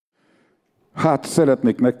Hát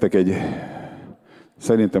szeretnék nektek egy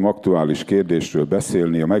szerintem aktuális kérdésről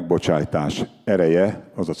beszélni, a megbocsájtás ereje,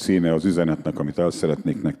 az a címe az üzenetnek, amit el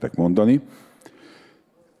szeretnék nektek mondani.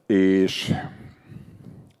 És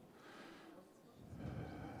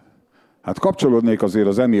hát kapcsolódnék azért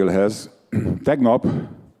az Emilhez. Tegnap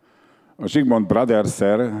a Zsigmond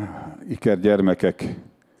Brothers-szel, ikergyermekek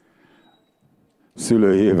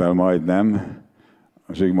szülőjével majdnem,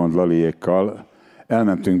 a Zsigmond Laliékkal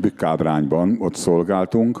elmentünk Bükkábrányban, ott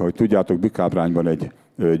szolgáltunk. Ahogy tudjátok, Bükkábrányban egy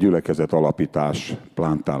gyülekezet alapítás,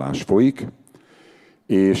 plántálás folyik,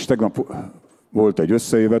 és tegnap volt egy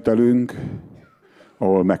összejövetelünk,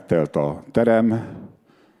 ahol megtelt a terem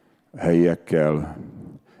helyiekkel,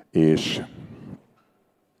 és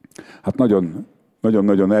hát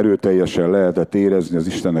nagyon erőteljesen lehetett érezni az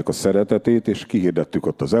Istennek a szeretetét, és kihirdettük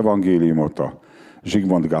ott az evangéliumot, a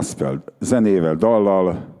Zsigmond Gospel zenével,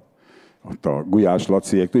 dallal, ott a Gulyás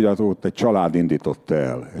Laciék, tudjátok, ott egy család indította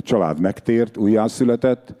el. Egy család megtért,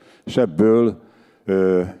 újjászületett, és ebből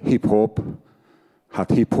hip-hop,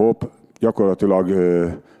 gyakorlatilag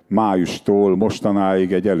májustól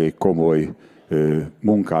mostanáig egy elég komoly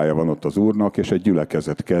munkája van ott az Úrnak, és egy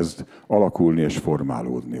gyülekezet kezd alakulni és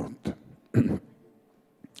formálódni ott.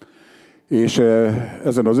 És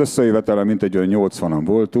ezen az összejövetelen mintegy olyan 80-an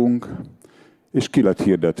voltunk, és ki lett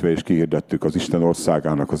hirdetve, és kihirdettük az Isten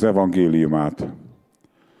országának az evangéliumát,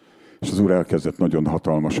 és az Úr elkezdett nagyon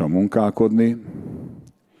hatalmasan munkálkodni.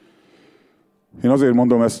 Én azért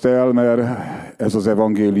mondom ezt el, mert ez az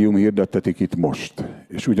evangélium hirdettetik itt most.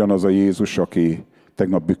 És ugyanaz a Jézus, aki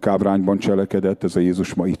tegnap Bükkábrányban cselekedett, ez a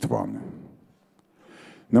Jézus ma itt van.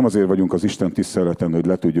 Nem azért vagyunk az Isten tiszteleten, hogy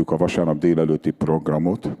letudjuk a vasárnap délelőtti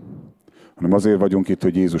programot, hanem azért vagyunk itt,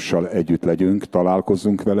 hogy Jézussal együtt legyünk,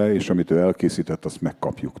 találkozzunk vele, és amit ő elkészített, azt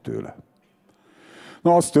megkapjuk tőle.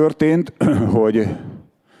 Na, az történt, hogy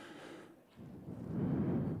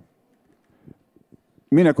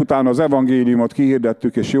minek utána az evangéliumot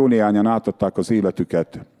kihirdettük, és jó néhányan átadták az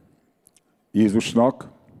életüket Jézusnak,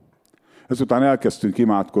 ezután elkezdtünk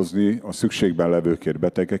imádkozni a szükségben levőkért,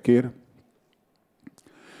 betegekért.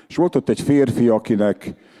 És volt ott egy férfi,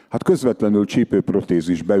 akinek hát közvetlenül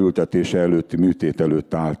csípőprotézis beültetése előtti műtét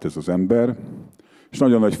előtt állt ez az ember, és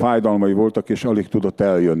nagyon nagy fájdalmai voltak, és alig tudott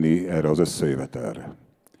eljönni erre az összejövetelre.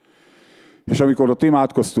 És amikor ott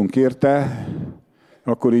imádkoztunk érte,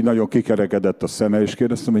 akkor így nagyon kikerekedett a szeme, és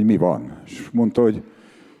kérdeztem, hogy mi van. És mondta, hogy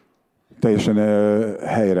teljesen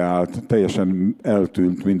helyreállt, teljesen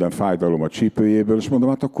eltűnt minden fájdalom a csípőjéből, és mondom,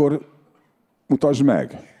 hát akkor mutasd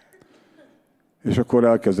meg. És akkor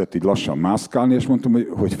elkezdett így lassan mászkálni, és mondtam,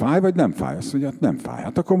 hogy fáj vagy nem fáj? Azt mondja, hát nem fáj.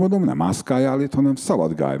 Hát akkor mondom, nem mászkáljál itt, hanem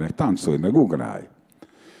szaladgálj meg, táncolj meg, ugrálj.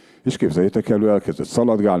 És képzeljétek el, ő elkezdett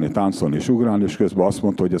szaladgálni, táncolni és ugrálni, és közben azt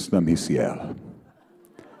mondta, hogy ezt nem hiszi el.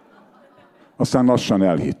 Aztán lassan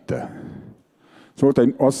elhitte. Szóval volt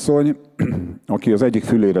egy asszony, aki az egyik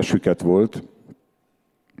fülére süket volt,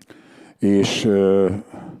 és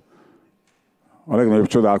a legnagyobb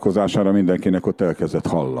csodálkozására mindenkinek ott elkezdett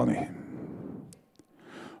hallani.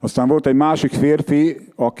 Aztán volt egy másik férfi,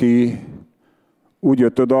 aki úgy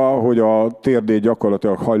jött oda, hogy a térdét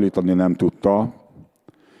gyakorlatilag hajlítani nem tudta,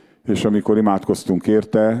 és amikor imádkoztunk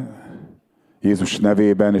érte, Jézus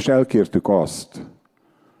nevében, és elkértük azt,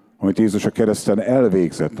 amit Jézus a kereszten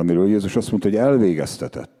elvégzett, amiről Jézus azt mondta, hogy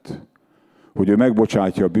elvégeztetett, hogy ő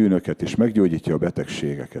megbocsátja a bűnöket, és meggyógyítja a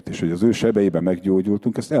betegségeket, és hogy az ő sebeiben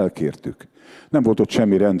meggyógyultunk, ezt elkértük. Nem volt ott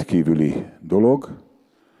semmi rendkívüli dolog.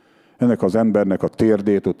 Ennek az embernek a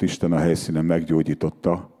térdét ott Isten a helyszínen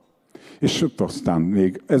meggyógyította. És ott aztán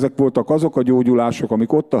még ezek voltak azok a gyógyulások,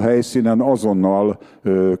 amik ott a helyszínen azonnal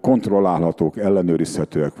kontrollálhatók,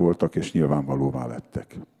 ellenőrizhetőek voltak, és nyilvánvalóvá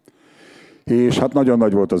lettek. És hát nagyon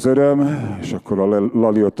nagy volt az öröm, és akkor a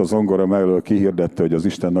Lali ott a zongora mellől kihirdette, hogy az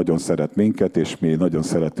Isten nagyon szeret minket, és mi nagyon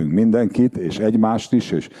szeretünk mindenkit, és egymást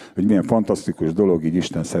is, és hogy milyen fantasztikus dolog így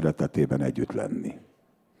Isten szeretetében együtt lenni.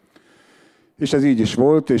 És ez így is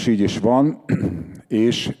volt, és így is van,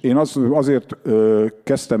 és én azért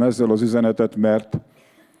kezdtem ezzel az üzenetet, mert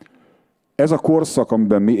ez a korszak,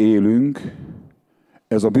 amiben mi élünk,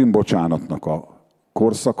 ez a bűnbocsánatnak a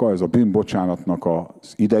korszaka, ez a bűnbocsánatnak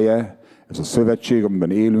az ideje, ez a szövetség,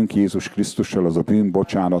 amiben élünk Jézus Krisztussal, az a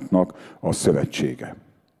bűnbocsánatnak a szövetsége.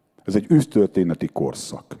 Ez egy ügytörténeti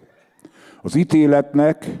korszak. Az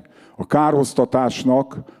ítéletnek, a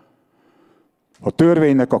kárhoztatásnak, a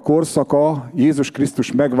törvénynek a korszaka Jézus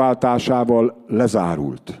Krisztus megváltásával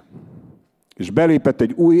lezárult. És belépett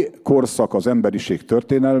egy új korszak az emberiség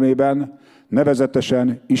történelmében,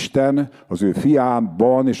 nevezetesen Isten az ő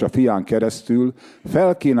fiában és a fián keresztül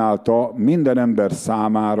felkínálta minden ember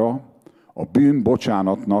számára a bűn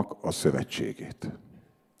bocsánatnak a szövetségét.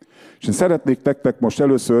 És én szeretnék nektek most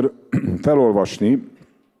először felolvasni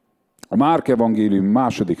a Márk evangélium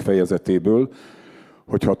 2. fejezetéből,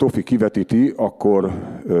 hogyha a Tofi kivetíti, akkor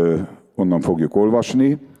onnan fogjuk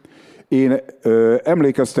olvasni. Én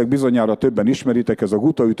emlékeztek, bizonyára többen ismeritek, ez a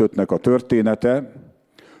gutaütöttnek a története,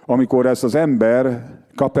 amikor ez az ember,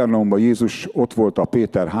 Kapernaumban Jézus ott volt a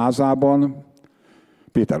Péter házában,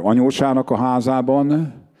 Péter anyósának a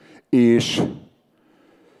házában, és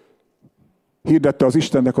hirdette az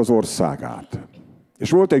Istennek az országát.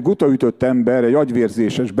 És volt egy gutaütött ember, egy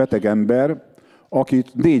agyvérzéses, beteg ember,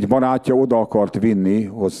 akit 4 barátja oda akart vinni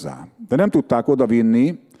hozzá. De nem tudták oda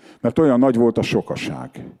vinni, mert olyan nagy volt a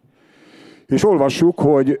sokaság. És olvassuk,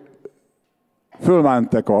 hogy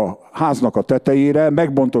fölmentek a háznak a tetejére,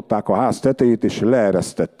 megbontották a ház tetejét, és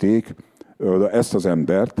leeresztették ezt az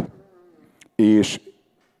embert, és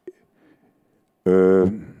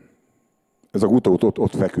ez a gutaütött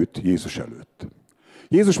ott feküdt Jézus előtt.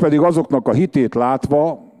 Jézus pedig azoknak a hitét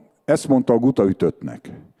látva ezt mondta a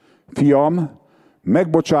gutaütöttnek: fiam,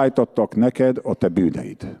 megbocsájtattak neked a te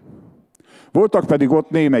bűneid. Voltak pedig ott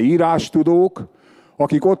némely írástudók,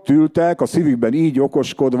 akik ott ültek, a szívükben így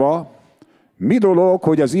okoskodva: mi dolog,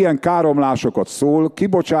 hogy ez ilyen káromlásokat szól, ki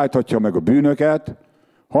bocsájthatja meg a bűnöket,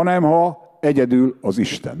 hanem ha egyedül az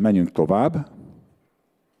Isten. Menjünk tovább.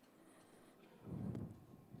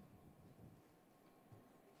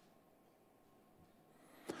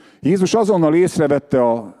 Jézus azonnal észrevette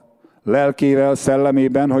a lelkével,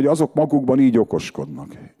 szellemében, hogy azok magukban így okoskodnak.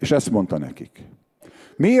 És ezt mondta nekik: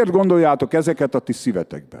 miért gondoljátok ezeket a ti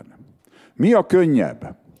szívetekben? Mi a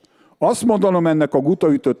könnyebb? Azt mondanom ennek a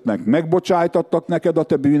gutaütöttnek: megbocsájtattak neked a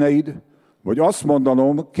te bűneid, vagy azt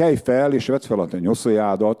mondanom: kelj fel, és vedd fel a te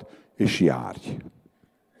nyoszójádat, és járj.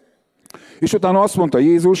 És utána azt mondta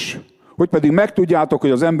Jézus, hogy pedig megtudjátok,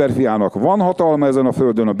 hogy az emberfiának van hatalma ezen a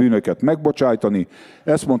földön a bűnöket megbocsájtani.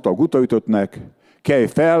 Ezt mondta a gutaütöttnek: kelj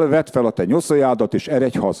fel, vedd fel a te nyoszójádat, és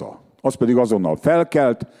eredj haza. Az pedig azonnal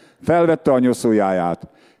felkelt, felvette a nyoszójáját,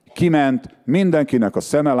 kiment, mindenkinek a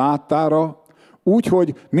szeme láttára,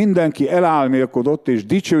 úgyhogy mindenki elálmélkodott, és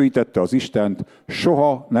dicsőítette az Istent: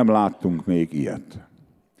 soha nem láttunk még ilyet.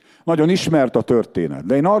 Nagyon ismert a történet,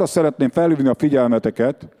 de én arra szeretném felhívni a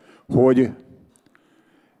figyelmeteket, hogy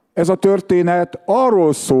ez a történet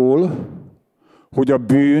arról szól, hogy a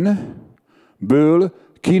bűnből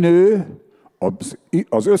kinő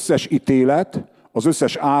az összes ítélet, az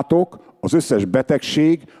összes átok, az összes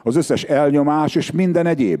betegség, az összes elnyomás és minden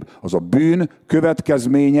egyéb. Az a bűn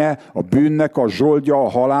következménye, a bűnnek a zsoldja, a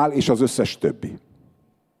halál és az összes többi.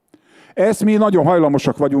 Ezt mi nagyon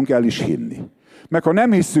hajlamosak vagyunk el is hinni. Meg ha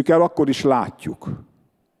nem hisszük el, akkor is látjuk,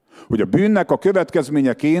 hogy a bűnnek a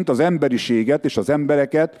következményeként az emberiséget és az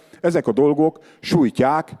embereket ezek a dolgok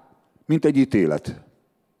sújtják, mint egy ítélet.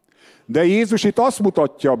 De Jézus itt azt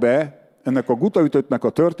mutatja be ennek a gutaütöttnek a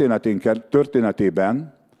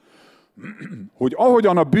történetében, hogy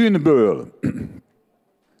ahogyan a bűnből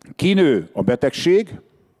kinő a betegség,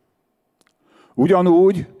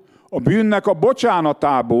 ugyanúgy a bűnnek a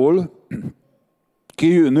bocsánatából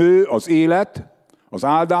kinő az élet, az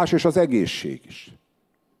áldás és az egészség is.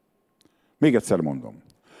 Még egyszer mondom.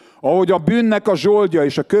 Ahogy a bűnnek a zsoldja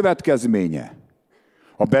és a következménye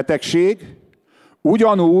a betegség,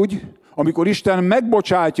 ugyanúgy, amikor Isten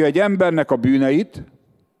megbocsátja egy embernek a bűneit,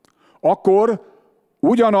 akkor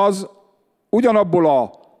ugyanabból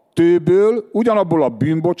a tőből, ugyanabból a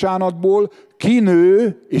bűnbocsánatból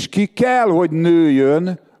kinő, és ki kell, hogy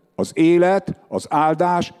nőjön az élet, az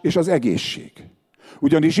áldás és az egészség.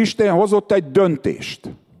 Ugyanis Isten hozott egy döntést.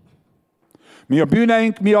 Mi a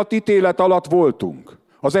bűneink miatt ítélet alatt voltunk,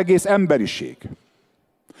 az egész emberiség.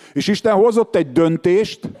 És Isten hozott egy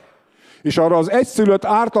döntést, és arra az egyszülött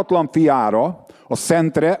ártatlan fiára, a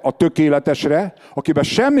szentre, a tökéletesre, akiben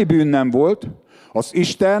semmi bűn nem volt, az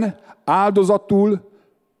Isten áldozatul,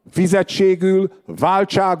 fizetségül,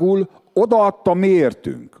 váltságul odaadta mi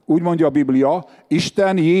értünk. Úgy mondja a Biblia,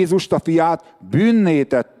 Isten Jézust, a fiát bűnné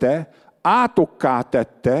tette, átokká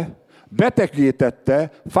tette, beteggé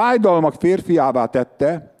tette, fájdalmak férfiává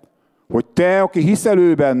tette, hogy te, aki hiszel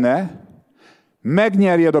ő benne,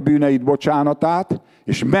 megnyerjed a bűneid bocsánatát,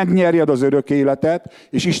 és megnyerjed az örök életet,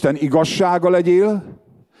 és Isten igazsága legyél,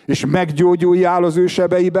 és meggyógyuljál az ő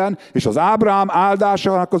sebeiben, és az Ábrahám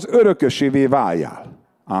áldásának az örökösévé váljál.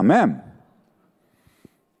 Amen.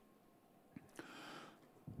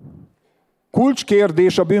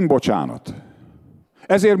 Kulcskérdés a bűnbocsánat.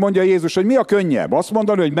 Ezért mondja Jézus, hogy mi a könnyebb? Azt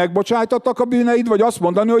mondani, hogy megbocsájtattak a bűneid, vagy azt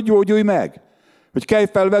mondani, hogy gyógyulj meg? Hogy kelj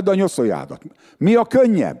fel, vedd a nyoszójádat. Mi a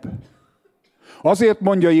könnyebb? Azért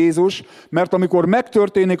mondja Jézus, mert amikor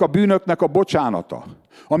megtörténik a bűnöknek a bocsánata,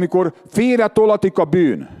 amikor félretolatik a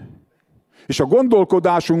bűn, és a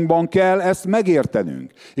gondolkodásunkban kell ezt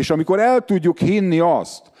megértenünk, és amikor el tudjuk hinni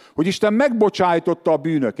azt, hogy Isten megbocsájtotta a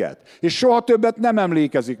bűnöket, és soha többet nem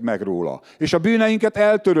emlékezik meg róla, és a bűneinket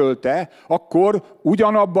eltörölte, akkor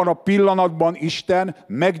ugyanabban a pillanatban Isten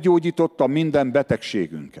meggyógyította minden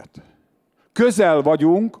betegségünket. Közel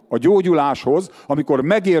vagyunk a gyógyuláshoz, amikor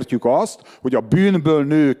megértjük azt, hogy a bűnből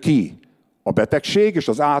nő ki a betegség, és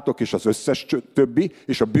az átok, és az összes többi,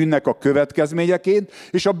 és a bűnnek a következményeként,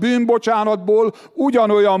 és a bűnbocsánatból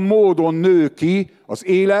ugyanolyan módon nő ki az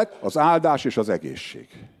élet, az áldás és az egészség.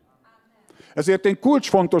 Ezért én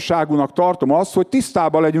kulcsfontosságúnak tartom azt, hogy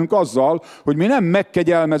tisztában legyünk azzal, hogy mi nem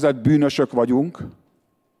megkegyelmezett bűnösök vagyunk,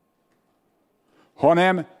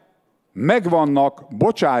 hanem meg vannak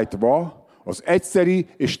bocsájtva az egyszeri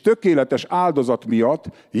és tökéletes áldozat miatt,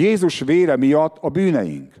 Jézus vére miatt a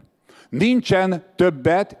bűneink. Nincsen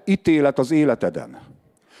többet ítélet az életeden.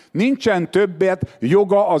 Nincsen többet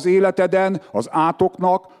joga az életeden az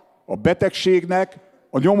átoknak, a betegségnek,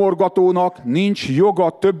 a nyomorgatónak, nincs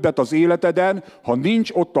joga többet az életeden, ha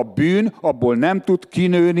nincs ott a bűn, abból nem tud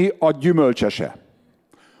kinőni a gyümölcse se.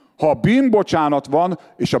 Ha a bűnbocsánat van,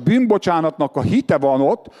 és a bűnbocsánatnak a hite van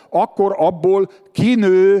ott, akkor abból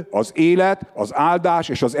kinő az élet, az áldás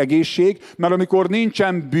és az egészség, mert amikor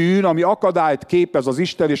nincsen bűn, ami akadályt képez az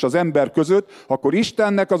Isten és az ember között, akkor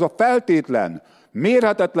Istennek az a feltétlen,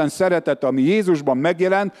 mérhetetlen szeretete, ami Jézusban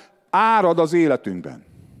megjelent, árad az életünkben.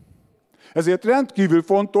 Ezért rendkívül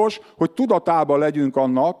fontos, hogy tudatában legyünk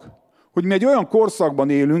annak, hogy mi egy olyan korszakban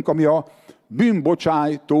élünk, ami a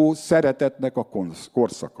bűnbocsájtó szeretetnek a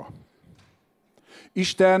korszaka.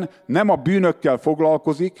 Isten nem a bűnökkel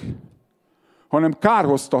foglalkozik, hanem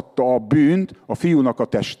kárhoztatta a bűnt a fiúnak a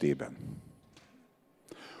testében.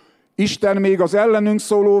 Isten még az ellenünk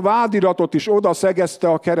szóló vádiratot is odaszegezte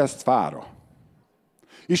a keresztfára.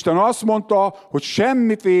 Isten azt mondta, hogy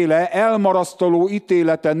semmiféle elmarasztaló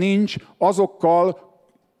ítélete nincs azokkal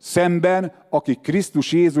szemben, akik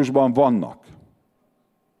Krisztus Jézusban vannak.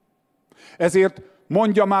 Ezért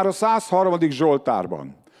mondja már a 103.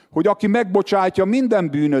 Zsoltárban, hogy aki megbocsátja minden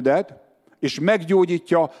bűnödet, és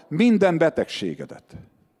meggyógyítja minden betegségedet.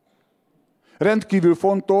 Rendkívül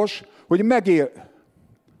fontos,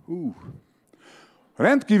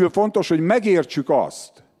 hogy megértsük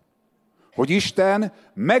azt, hogy Isten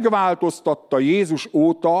megváltoztatta Jézus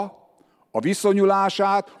óta a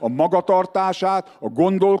viszonyulását, a magatartását, a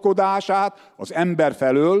gondolkodását az ember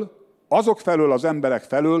felől, azok felől az emberek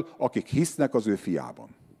felől, akik hisznek az ő fiában.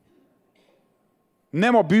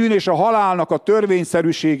 Nem a bűn és a halálnak a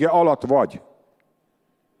törvényszerűsége alatt vagy,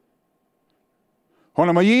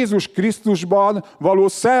 hanem a Jézus Krisztusban való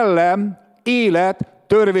szellem, élet,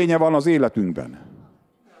 törvénye van az életünkben.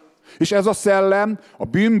 És ez a szellem a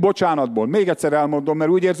bűnbocsánatból, még egyszer elmondom,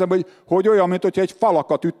 mert úgy érzem, hogy olyan, mintha egy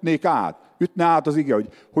falakat ütne át az ige,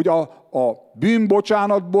 hogy a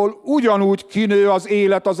bűnbocsánatból ugyanúgy kinő az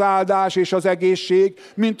élet, az áldás és az egészség,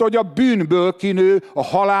 mint hogy a bűnből kinő a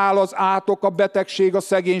halál, az átok, a betegség, a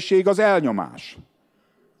szegénység, az elnyomás.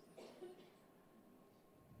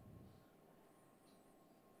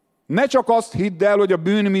 Ne csak azt hidd el, hogy a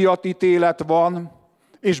bűn miatt ítélet van,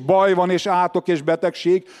 és baj van, és átok, és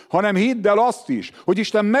betegség, hanem hidd el azt is, hogy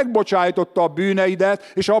Isten megbocsájtotta a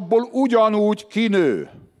bűneidet, és abból ugyanúgy kinő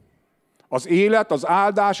az élet, az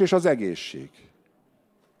áldás és az egészség.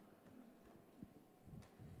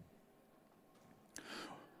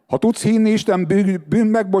 Ha tudsz hinni Isten bűn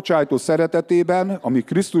megbocsájtó szeretetében, ami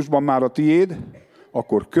Krisztusban már a tiéd,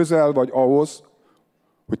 akkor közel vagy ahhoz,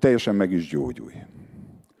 hogy teljesen meg is gyógyulj.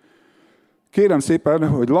 Kérem szépen,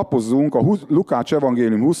 hogy lapozzunk a Lukács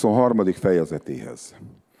evangélium 23. fejezetéhez.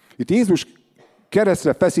 Itt Jézus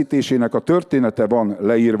keresztre feszítésének a története van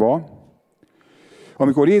leírva,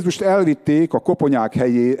 amikor Jézust elvitték a koponyák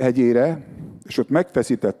hegyére, és ott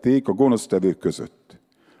megfeszítették a gonosztevők között.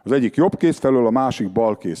 Az egyik jobb kéz felől, a másik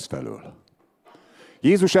bal kéz felől.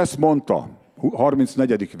 Jézus ezt mondta,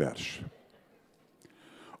 34. vers.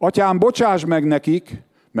 Atyám, bocsáss meg nekik,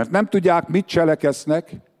 mert nem tudják, mit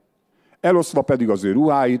cselekednek, eloszva pedig az ő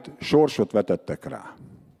ruháit, sorsot vetettek rá.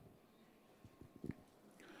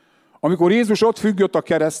 Amikor Jézus ott függött a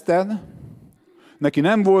kereszten, neki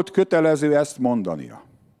nem volt kötelező ezt mondania.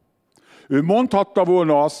 Ő mondhatta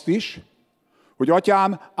volna azt is, hogy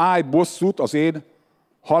atyám, állj bosszút az én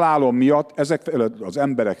halálom miatt ezek az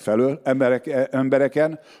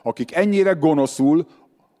embereken, akik ennyire gonoszul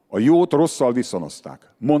a jót rosszal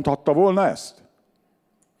viszonozták. Mondhatta volna ezt?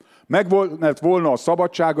 Megvolt volna a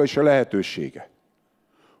szabadsága és a lehetősége.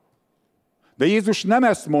 De Jézus nem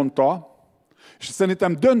ezt mondta, És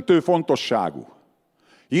szerintem döntő fontosságú.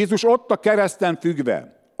 Jézus ott a kereszten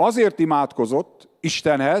függve azért imádkozott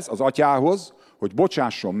Istenhez, az Atyához, hogy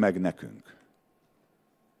bocsásson meg nekünk.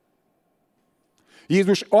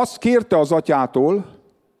 Jézus azt kérte az Atyától,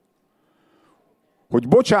 hogy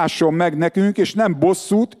bocsásson meg nekünk, és nem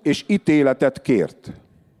bosszút és ítéletet kért.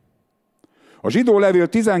 A zsidó levél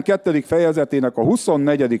 12. fejezetének a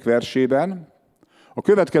 24. versében a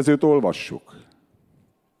következőt olvassuk.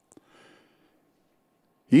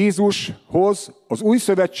 Jézushoz, az új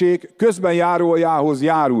szövetség közbenjárójához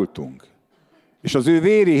járultunk, és az ő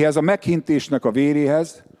véréhez, a meghintésnek a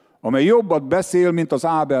véréhez, amely jobbat beszél, mint az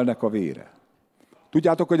Ábelnek a vére.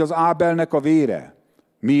 Tudjátok, hogy az Ábelnek a vére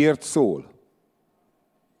miért szól?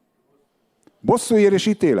 Bosszúért és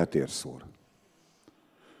ítéletért szól.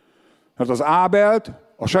 Mert az Ábelt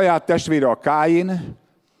a saját testvére, a Káin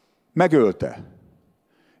megölte.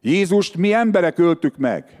 Jézust mi emberek öltük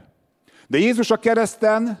meg. De Jézus a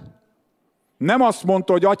kereszten nem azt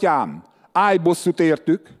mondta, hogy Atyám, állj bosszút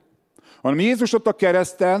értük, hanem Jézus ott a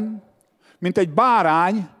kereszten, mint egy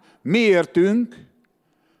bárány, mi értünk,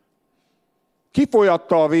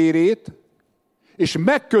 kifolyatta a vérét, és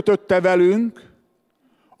megkötötte velünk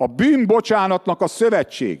a bűnbocsánatnak a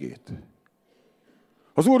szövetségét.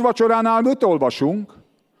 Az úrvacsoránál mit olvasunk?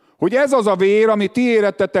 Hogy ez az a vér, ami ti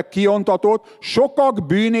érettetek kiontatott, sokak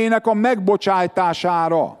bűnének a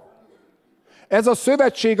megbocsájtására. Ez a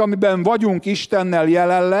szövetség, amiben vagyunk Istennel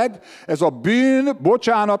jelenleg, ez a bűn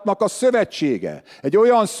bocsánatnak a szövetsége. Egy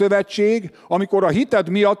olyan szövetség, amikor a hited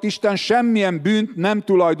miatt Isten semmilyen bűnt nem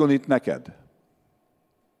tulajdonít neked.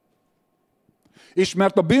 És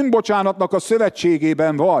mert a bűnbocsánatnak a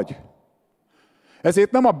szövetségében vagy,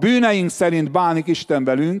 ezért nem a bűneink szerint bánik Isten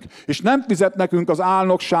velünk, és nem fizet nekünk az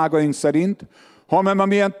álnokságaink szerint, hanem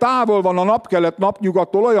amilyen távol van a napkelet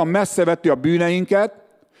napnyugattól, olyan messze veti a bűneinket,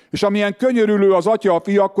 és amilyen könyörülő az Atya a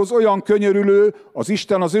fiakhoz, olyan könyörülő az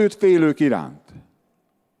Isten az őt félők iránt.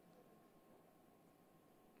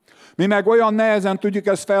 Mi meg olyan nehezen tudjuk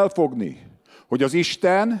ezt felfogni, hogy az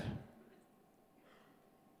Isten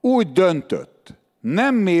úgy döntött,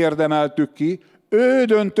 nem mi érdemeltük ki, ő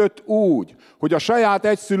döntött úgy, hogy a saját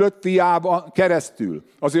egyszülött fiában keresztül,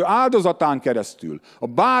 az ő áldozatán keresztül, a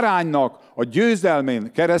báránynak a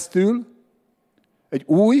győzelmén keresztül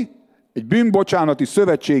egy bűnbocsánati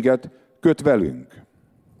szövetséget köt velünk.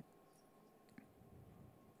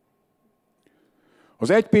 Az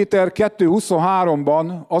 1 Péter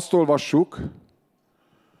 2.23-ban azt olvassuk,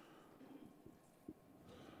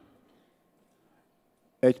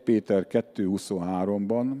 1 Péter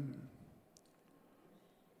 2.23-ban,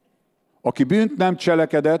 aki bűnt nem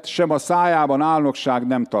cselekedett, sem a szájában álnokság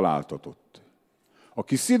nem találtatott.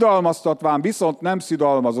 Aki szidalmaztatván viszont nem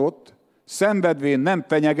szidalmazott, szenvedvén nem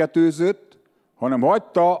fenyegetőzött, hanem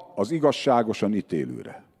hagyta az igazságosan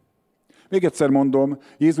ítélőre. Még egyszer mondom,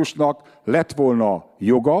 Jézusnak lett volna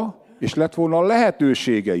joga, és lett volna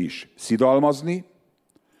lehetősége is szidalmazni,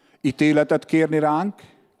 ítéletet kérni ránk,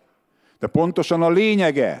 de pontosan a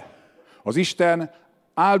lényege az Isten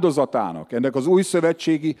áldozatának, ennek az új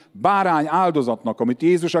szövetségi bárány áldozatnak, amit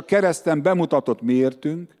Jézus a kereszten bemutatott mi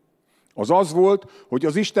értünk, az volt, hogy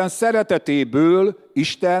az Isten szeretetéből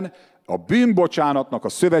Isten a bűnbocsánatnak a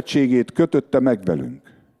szövetségét kötötte meg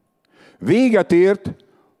velünk.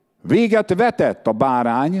 Véget vetett a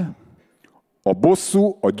bárány, a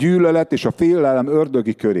bosszú, a gyűlölet és a félelem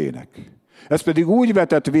ördögi körének. Ez pedig úgy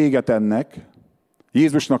vetett véget ennek,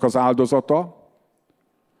 Jézusnak az áldozata,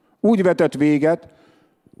 úgy vetett véget,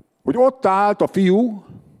 hogy ott állt a fiú,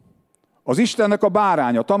 az Istennek a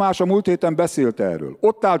báránya. Tamás a múlt héten beszélt erről.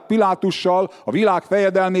 Ott állt Pilátussal, a világ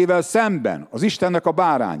fejedelmével szemben, az Istennek a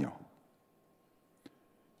báránya.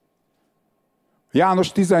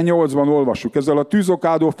 János 18-ban olvassuk, ezzel a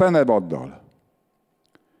tűzokádó fenevaddal.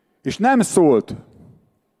 És nem szólt.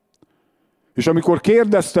 És amikor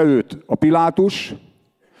kérdezte őt a Pilátus,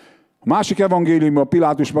 a másik evangéliumban a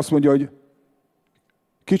Pilátus azt mondja, hogy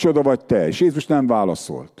kicsoda vagy te? És Jézus nem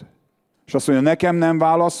válaszolt. És azt mondja, nekem nem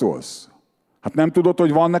válaszolsz? Hát nem tudod,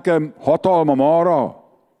 hogy van nekem hatalmam arra,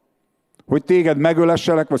 hogy téged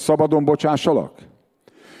megölesselek, vagy szabadon bocsássalak?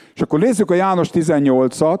 És akkor nézzük a János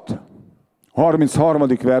 18-at, 33.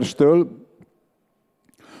 verstől,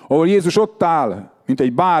 ahol Jézus ott áll, mint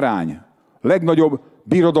egy bárány, a legnagyobb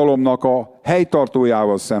birodalomnak a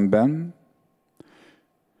helytartójával szemben,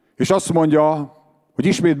 és azt mondja, hogy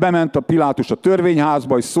ismét bement a Pilátus a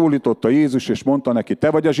törvényházba, és szólította Jézus, és mondta neki,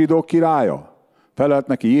 te vagy a zsidók királya? Felelt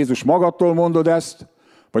neki Jézus, magadtól mondod ezt,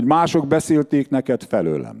 vagy mások beszélték neked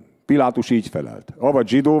felőlem? Pilátus így felelt, avagy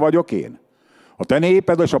zsidó vagyok én? A te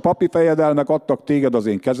néped és a papi fejedelmek adtak téged az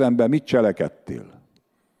én kezembe, mit cselekedtél?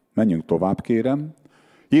 Menjünk tovább, kérem.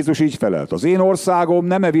 Jézus így felelt, az én országom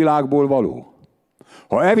nem e világból való.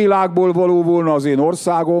 Ha e világból való volna az én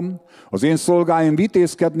országom, az én szolgáim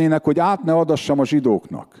vitézkednének, hogy át ne adassam a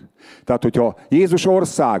zsidóknak. Tehát, hogyha Jézus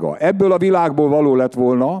országa ebből a világból való lett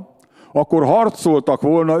volna, akkor harcoltak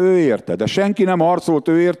volna ő érte, de senki nem harcolt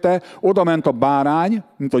ő érte, oda ment a bárány,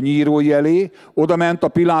 mint a nyírói elé, oda ment a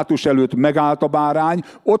Pilátus előtt, megállt a bárány,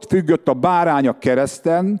 ott függött a bárány a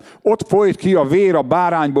kereszten, ott folyt ki a vér a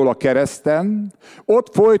bárányból a kereszten,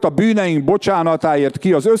 ott folyt a bűneink bocsánatáért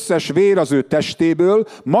ki az összes vér az ő testéből,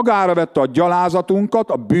 magára vette a gyalázatunkat,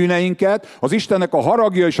 a bűneinket, az Istennek a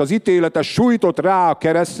haragja és az ítélete sújtott rá a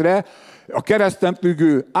keresztre, a kereszten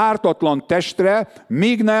függő ártatlan testre,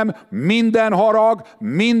 míg nem minden harag,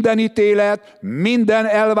 minden ítélet, minden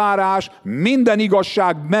elvárás, minden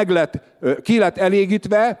igazság ki lett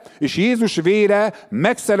elégítve, és Jézus vére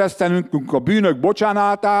megszerezte nekünk a bűnök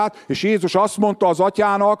bocsánatát, és Jézus azt mondta az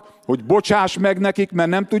atyának, hogy bocsáss meg nekik, mert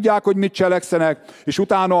nem tudják, hogy mit cselekszenek, és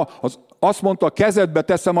utána azt mondta, kezedbe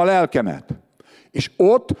teszem a lelkemet. És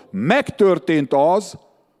ott megtörtént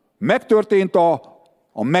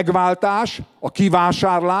a megváltás, a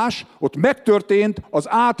kivásárlás, ott megtörtént az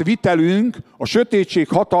átvitelünk a sötétség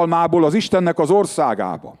hatalmából az Istennek az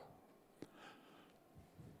országába.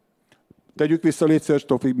 Tegyük vissza, légy szíves,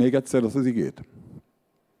 Tofi, még egyszer az igét.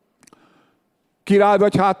 Király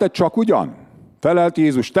vagy hát te csak ugyan? Felelt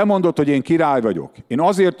Jézus, te mondod, hogy én király vagyok. Én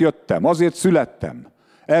azért jöttem, azért születtem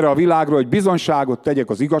erre a világról, hogy bizonyságot tegyek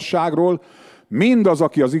az igazságról. Mindaz,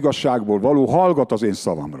 aki az igazságból való, hallgat az én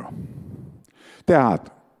szavamra.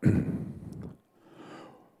 Tehát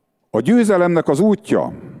a győzelemnek az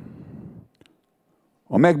útja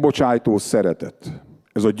a megbocsájtó szeretet.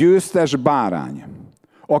 Ez a győztes bárány,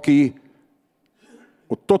 aki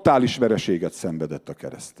ott totális vereséget szenvedett a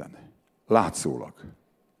kereszten. Látszólag.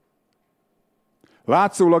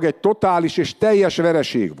 Látszólag egy totális és teljes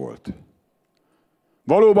vereség volt.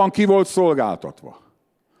 Valóban ki volt szolgáltatva.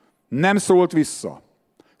 Nem szólt vissza.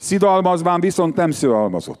 Szidalmazván viszont nem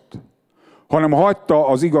szidalmazott, hanem hagyta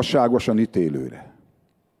az igazságosan ítélőre.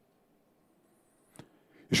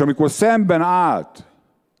 És amikor szemben állt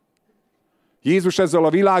Jézus ezzel a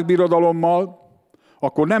világbirodalommal,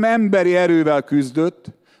 akkor nem emberi erővel küzdött,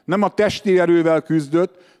 nem a testi erővel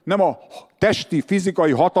küzdött, nem a testi,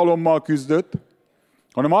 fizikai hatalommal küzdött,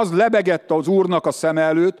 hanem az lebegett az Úrnak a szeme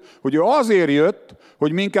előtt, hogy ő azért jött,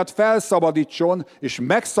 hogy minket felszabadítson és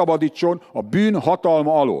megszabadítson a bűn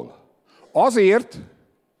hatalma alól. Azért,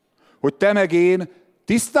 hogy te meg én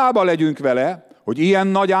tisztában legyünk vele, hogy ilyen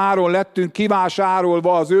nagy áron lettünk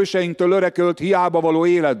kivásárolva az őseinktől örökölt hiába való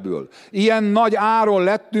életből. Ilyen nagy áron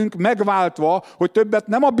lettünk megváltva, hogy többet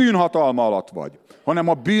nem a bűn hatalma alatt vagy, hanem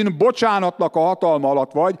a bűn bocsánatnak a hatalma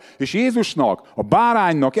alatt vagy, és Jézusnak, a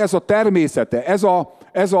báránynak ez a természete,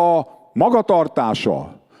 ez a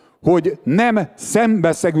magatartása, hogy nem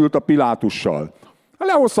szembeszegült a Pilátussal.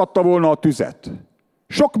 Lehozhatta volna a tüzet.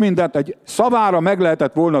 Sok mindent egy szavára meg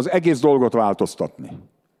lehetett volna az egész dolgot változtatni.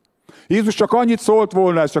 Jézus csak annyit szólt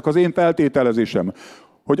volna, ez csak az én feltételezésem,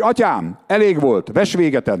 hogy atyám, elég volt, vess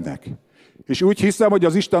véget ennek. És úgy hiszem, hogy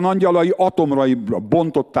az Isten angyalai atomraibra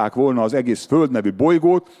bontották volna az egész Föld nevű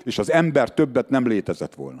bolygót, és az ember többet nem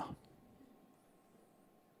létezett volna.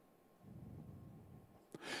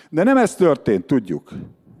 De nem ez történt, tudjuk.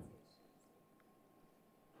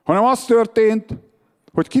 Hanem az történt,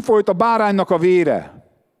 hogy kifolyt a báránynak a vére,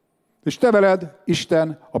 és te veled,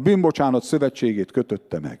 Isten, a bűnbocsánat szövetségét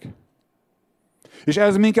kötötte meg. És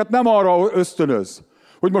ez minket nem arra ösztönöz,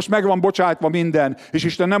 hogy most meg van bocsájtva minden, és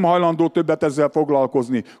Isten nem hajlandó többet ezzel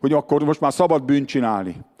foglalkozni, hogy akkor most már szabad bűnt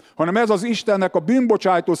csinálni. Hanem ez az Istennek a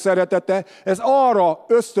bűnbocsájtó szeretete, ez arra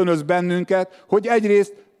ösztönöz bennünket, hogy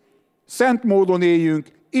egyrészt szent módon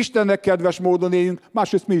éljünk, Istennek kedves módon éljünk,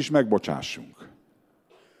 másrészt mi is megbocsássunk.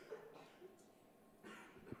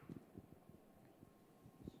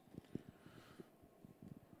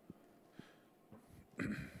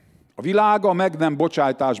 A világ a meg nem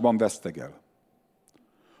bocsájtásban vesztegel.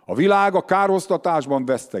 A világ a kárhoztatásban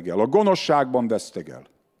vesztegel, a gonoszságban vesztegel.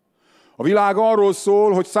 A világ arról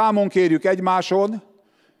szól, hogy számon kérjük egymáson,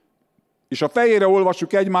 és a fejére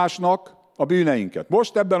olvassuk egymásnak a bűneinket.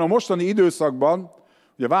 Most ebben a mostani időszakban,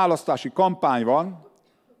 ugye választási kampány van,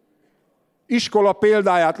 iskola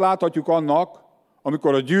példáját láthatjuk annak,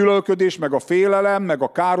 amikor a gyűlölködés, meg a félelem, meg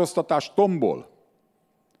a károsztatás tombol.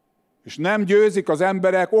 És nem győzik az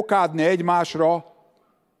emberek okádni egymásra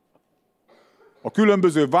a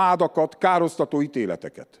különböző vádakat, károsztató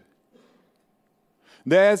ítéleteket.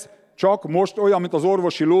 De ez csak most olyan, mint az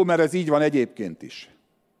orvosi ló, mert ez így van egyébként is.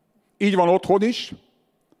 Így van otthon is,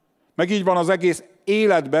 meg így van az egész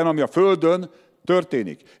életben, ami a Földön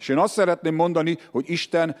történik. És én azt szeretném mondani, hogy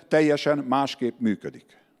Isten teljesen másképp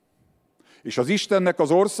működik. És az Istennek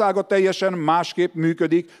az országa teljesen másképp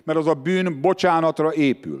működik, mert az a bűn bocsánatra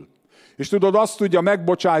épül. És tudod, azt tudja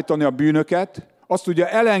megbocsájtani a bűnöket, azt tudja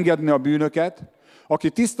elengedni a bűnöket, aki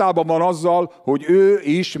tisztában van azzal, hogy ő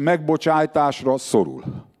is megbocsájtásra szorul.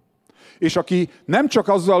 És aki nem csak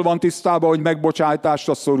azzal van tisztában, hogy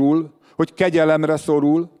megbocsájtásra szorul, hogy kegyelemre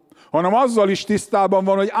szorul, hanem azzal is tisztában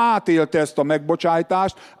van, hogy átélte ezt a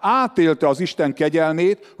megbocsájtást, átélte az Isten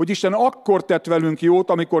kegyelmét, hogy Isten akkor tett velünk jót,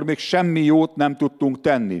 amikor még semmi jót nem tudtunk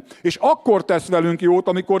tenni. És akkor tesz velünk jót,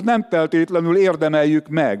 amikor nem feltétlenül érdemeljük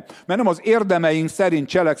meg. Mert nem az érdemeink szerint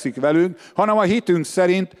cselekszik velünk, hanem a hitünk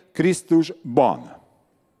szerint Krisztusban.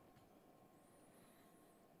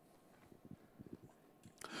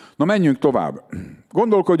 Na menjünk tovább.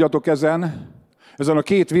 Gondolkodjatok ezen a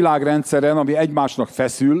két világrendszeren, ami egymásnak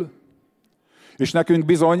feszül, és nekünk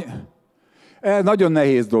bizony nagyon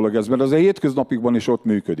nehéz dolog ez, mert az a hétköznapikban is ott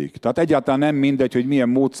működik. Tehát egyáltalán nem mindegy, hogy milyen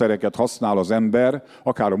módszereket használ az ember,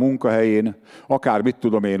 akár a munkahelyén, akár mit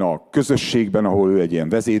tudom én a közösségben, ahol ő egy ilyen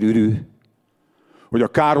vezérürű, hogy a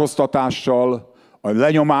kárhoztatással, a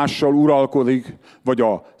lenyomással uralkodik, vagy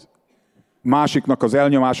a másiknak az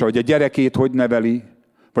elnyomása, vagy a gyerekét hogy neveli,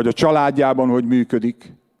 vagy a családjában hogy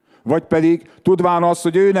működik. Vagy pedig tudván azt,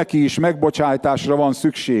 hogy ő neki is megbocsájtásra van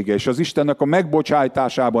szüksége, és az Istennek a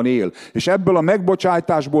megbocsájtásában él, és ebből a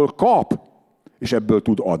megbocsájtásból kap, és ebből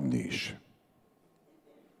tud adni is.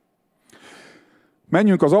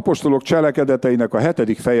 Menjünk az apostolok cselekedeteinek a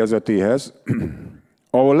 7. fejezetéhez,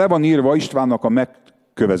 ahol le van írva Istvánnak a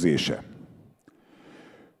megkövezése.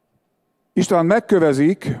 István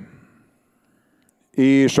megkövezik,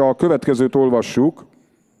 és a következőt olvassuk.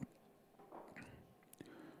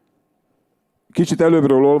 Kicsit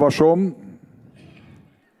előbbről olvasom.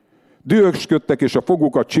 Dühösködtek és a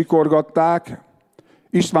fogukat csikorgatták,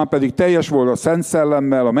 István pedig teljes volt a Szent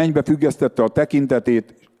Szellemmel, a mennybe függesztette a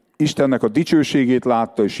tekintetét, Istennek a dicsőségét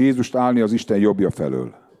látta, és Jézust állni az Isten jobbja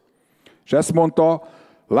felől. És ezt mondta,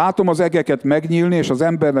 látom az egeket megnyílni, és az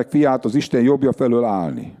embernek fiát az Isten jobbja felől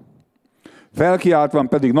állni. Felkiáltva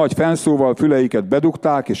pedig nagy fennszóval füleiket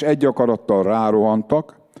bedugták, és egy akarattal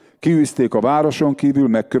rárohantak, kiűzték a városon kívül,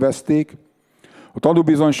 megkövezték, a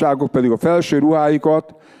tanúbizonyságok pedig a felső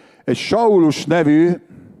ruháikat egy Saulus nevű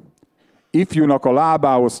ifjúnak a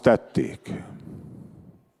lábához tették.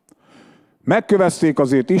 Megkövezték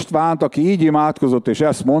azért Istvánt, aki így imádkozott, és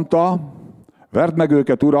ezt mondta, verd meg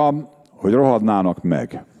őket, Uram, hogy rohadnának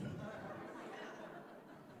meg.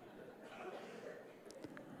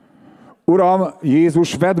 Uram,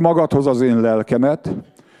 Jézus, vedd magadhoz az én lelkemet,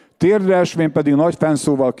 térdre esvén pedig nagy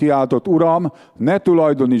fennszóval kiáltott, Uram, ne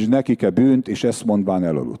tulajdonítsd nekik-e bűnt, és ezt mondván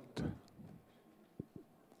elaludt.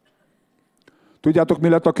 Tudjátok, mi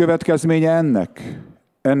lett a következménye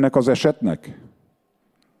ennek az esetnek?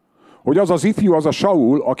 Hogy az az ifjú, az a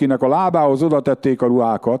Saul, akinek a lábához oda tették a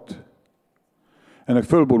ruhákat, ennek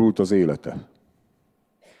fölborult az élete.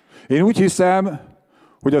 Én úgy hiszem,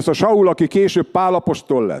 hogy ez a Saul, aki később Pál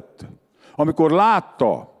apostol lett, amikor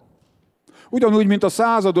látta, ugyanúgy, mint a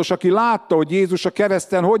százados, aki látta, hogy Jézus a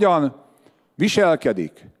kereszten hogyan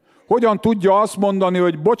viselkedik, hogyan tudja azt mondani,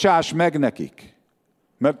 hogy bocsáss meg nekik,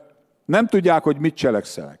 mert nem tudják, hogy mit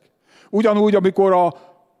cselekszenek. Ugyanúgy, amikor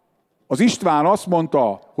az István azt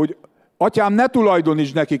mondta, hogy Atyám, ne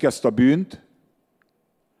tulajdonítsd nekik ezt a bűnt,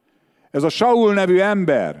 ez a Saul nevű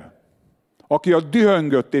ember, aki a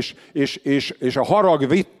dühöngött és a harag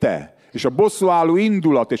vitte, és a bosszúálló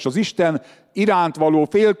indulat, és az Isten iránt való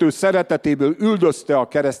féltő szeretetéből üldözte a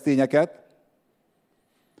keresztényeket,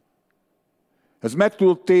 ez meg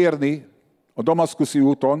tudott térni a damaszkuszi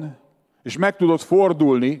úton, és meg tudott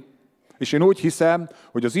fordulni, és én úgy hiszem,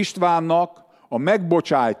 hogy az Istvánnak a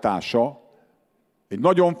megbocsájtása egy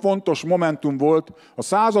nagyon fontos momentum volt. A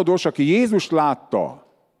százados, aki Jézust látta,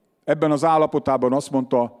 ebben az állapotában azt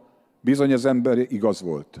mondta, bizony ez ember igaz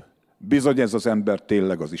volt. Bizony ez az ember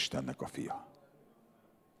tényleg az Istennek a fia.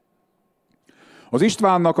 Az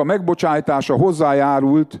Istvánnak a megbocsájtása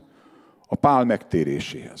hozzájárult a Pál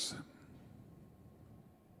megtéréséhez.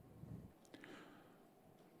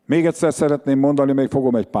 Még egyszer szeretném mondani, még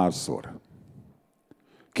fogom egy párszor.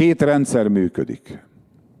 Két rendszer működik.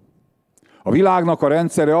 A világnak a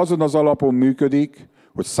rendszere azon az alapon működik,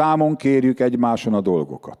 hogy számon kérjük egymáson a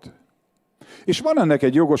dolgokat. És van ennek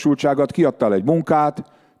egy jogosultságot, kiadtál egy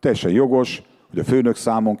munkát, teljesen jogos, hogy a főnök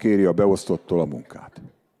számon kéri a beosztottól a munkát.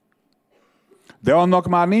 De annak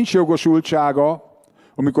már nincs jogosultsága,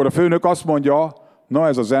 amikor a főnök azt mondja, na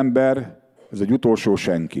ez az ember, ez egy utolsó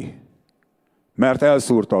senki, mert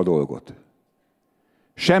elszúrta a dolgot.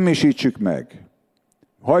 Semmisítsük meg,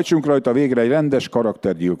 hajtsunk rajta végre egy rendes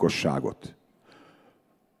karaktergyilkosságot.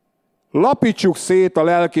 Lapítsuk szét a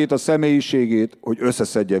lelkét, a személyiségét, hogy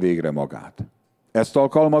összeszedje végre magát. Ezt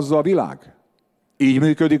alkalmazza a világ? Így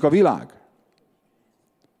működik a világ?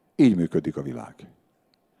 Így működik a világ.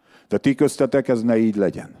 De ti köztetek ez ne így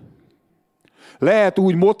legyen. Lehet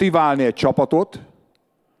úgy motiválni egy csapatot,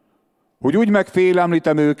 hogy úgy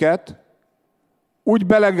megfélemlítem őket, úgy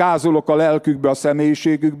belegázolok a lelkükbe, a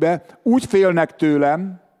személyiségükbe, úgy félnek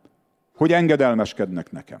tőlem, hogy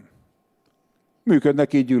engedelmeskednek nekem.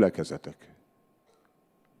 Működnek így gyülekezetek.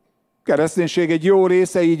 Kereszténység egy jó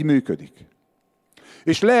része így működik.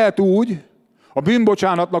 És lehet úgy a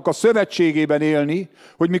bűnbocsánatnak a szövetségében élni,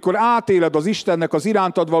 hogy mikor átéled az Istennek az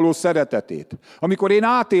irántad való szeretetét, amikor én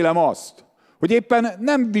átélem azt, hogy éppen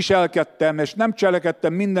nem viselkedtem és nem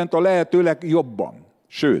cselekedtem mindent a lehető legjobban.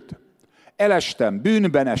 Sőt, elestem,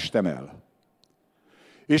 bűnben estem el.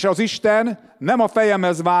 És az Isten nem a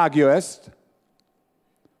fejemhez vágja ezt,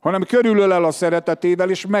 hanem körülölel a szeretetével,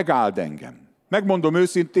 és megáld engem. Megmondom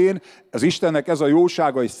őszintén, az Istennek ez a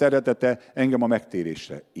jósága és szeretete engem a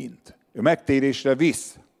megtérésre int. A megtérésre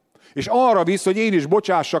visz. És arra visz, hogy én is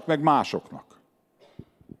bocsássak meg másoknak.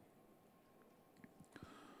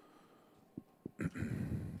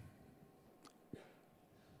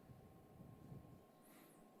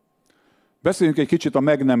 Beszéljünk egy kicsit a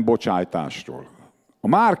meg nem bocsájtásról. A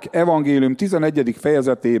Márk evangélium 11.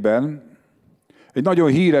 fejezetében egy nagyon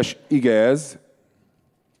híres ige ez,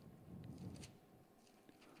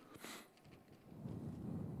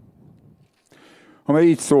 amely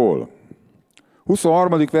így szól.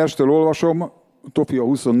 23. verstől olvasom, Tofi a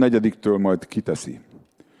 24-től majd kiteszi.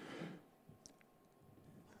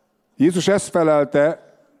 Jézus ezt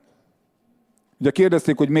felelte, ugye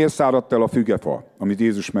kérdezték, hogy miért száradt el a fügefa, amit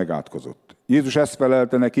Jézus megátkozott. Jézus ezt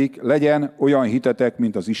felelte nekik, legyen olyan hitetek,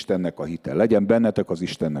 mint az Istennek a hite. Legyen bennetek az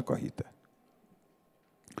Istennek a hite.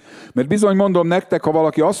 Mert bizony mondom nektek, ha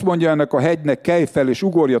valaki azt mondja ennek a hegynek, kelj fel és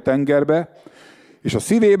ugorj a tengerbe, és a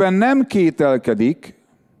szívében nem kételkedik,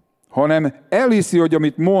 hanem elhiszi, hogy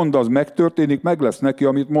amit mond, az megtörténik, meg lesz neki,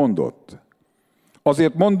 amit mondott.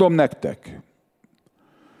 Azért mondom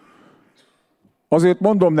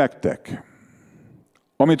nektek,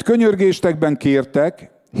 amit könyörgéstekben kértek,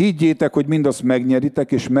 higgyétek, hogy mindazt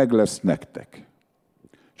megnyeritek, és meg lesz nektek.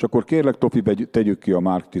 És akkor kérlek, Topi, tegyük ki a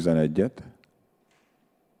Márk 11-et.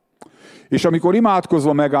 És amikor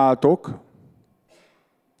imádkozva megálltok,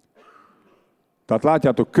 tehát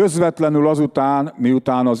látjátok, közvetlenül azután,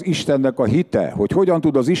 miután az Istennek a hite, hogy hogyan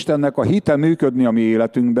tud az Istennek a hite működni a mi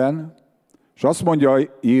életünkben, és azt mondja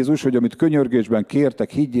Jézus, hogy amit könyörgésben kértek,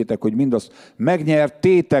 higgyétek, hogy mindazt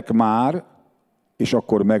megnyertétek már, és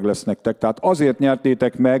akkor meg lesz nektek. Tehát azért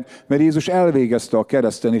nyertétek meg, mert Jézus elvégezte a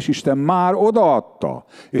kereszten, és Isten már odaadta.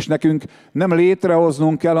 És nekünk nem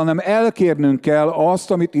létrehoznunk kell, hanem elkérnünk kell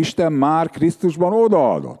azt, amit Isten már Krisztusban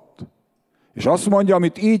odaadott. És azt mondja,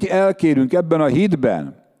 amit így elkérünk ebben a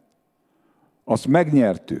hitben, azt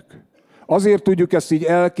megnyertük. Azért tudjuk ezt így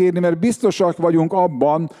elkérni, mert biztosak vagyunk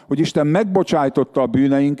abban, hogy Isten megbocsájtotta a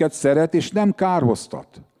bűneinket, szeret és nem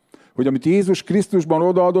kárhoztat. Hogy amit Jézus Krisztusban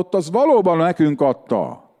odaadott, az valóban nekünk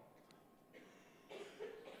adta.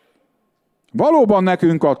 Valóban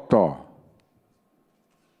nekünk adta.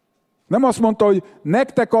 Nem azt mondta, hogy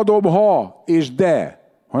nektek adom, ha és de,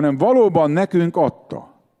 hanem valóban nekünk adta.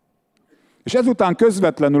 És ezután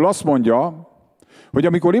közvetlenül azt mondja, hogy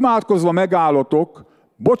amikor imádkozva megállotok,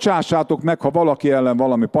 bocsássátok meg, ha valaki ellen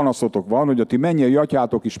valami panaszotok van, hogy a ti mennyei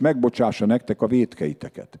atyátok is megbocsássa nektek a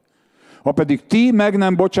vétkeiteket. Ha pedig ti meg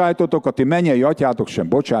nem bocsájtotok, a ti mennyei atyátok sem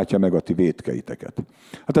bocsátja meg a ti vétkeiteket.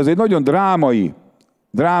 Hát ez egy nagyon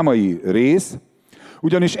drámai rész,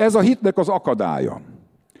 ugyanis ez a hitnek az akadálya.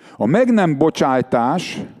 A meg nem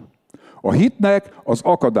bocsájtás a hitnek az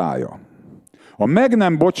akadálya. A meg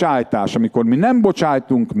nem bocsájtás, amikor mi nem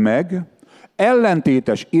bocsájtunk meg,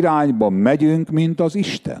 ellentétes irányba megyünk, mint az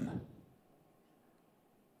Isten.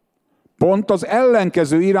 Pont az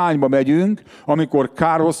ellenkező irányba megyünk, amikor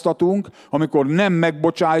kárhoztatunk, amikor nem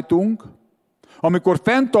megbocsájtunk, amikor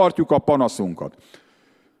fenntartjuk a panaszunkat.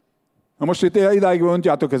 Na most itt idáig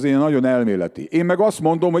mondjátok, ez ilyen nagyon elméleti. Én meg azt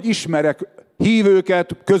mondom, hogy ismerek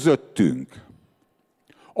hívőket közöttünk,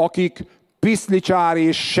 akik piszlicsár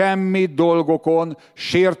és semmi dolgokon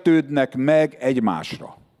sértődnek meg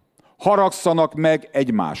egymásra. Haragszanak meg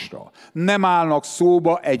egymásra. Nem állnak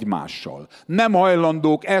szóba egymással. Nem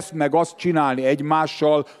hajlandók ezt meg azt csinálni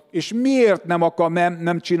egymással. És miért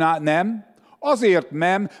nem csinál? Nem. Azért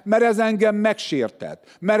nem, mert ez engem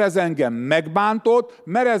megsértett. Mert ez engem megbántott,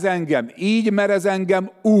 mert ez engem így, mert ez engem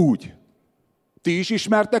úgy. Ti is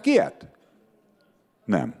ismertek ilyet?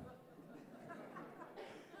 Nem.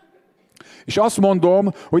 És azt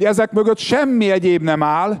mondom, hogy ezek mögött semmi egyéb nem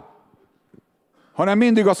áll, hanem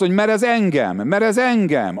mindig az, hogy mert ez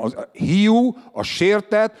engem. A hiú, a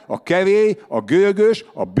sértett, a kevély, a gőgös,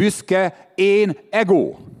 a büszke, én,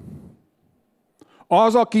 ego.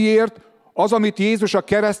 Az, akiért, az, amit Jézus a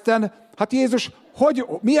kereszten, hát Jézus,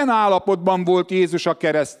 milyen állapotban volt Jézus a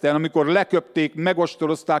kereszten, amikor leköpték,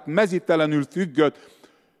 megostorozták, mezítelenül függött,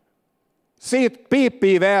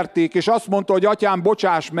 pépé verték, és azt mondta, hogy atyám,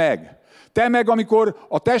 bocsáss meg. Te meg, amikor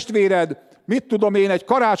a testvéred, mit tudom én, egy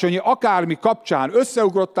karácsonyi akármi kapcsán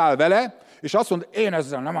összeugrottál vele, és azt mondta, én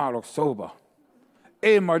ezzel nem állok szóba.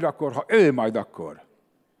 Én majd akkor, ha ő majd akkor.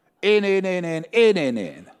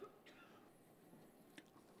 Én.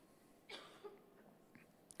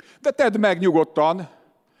 De tedd meg nyugodtan,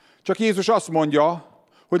 csak Jézus azt mondja,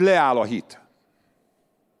 hogy leáll a hit.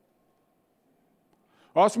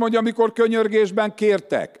 Azt mondja, amikor könyörgésben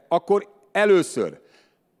kértek, akkor először,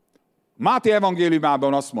 Máté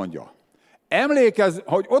evangéliumában azt mondja, emlékezz,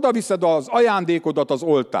 hogy oda viszed az ajándékodat az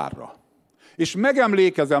oltárra, és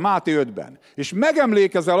megemlékezel Máté 5-ben, és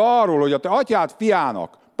megemlékezel arról, hogy a te atyád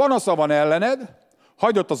fiának panasza van ellened,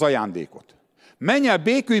 hagyd ott az ajándékot. Menj el,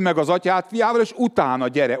 békülj meg az atyád fiával, és utána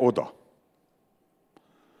gyere oda.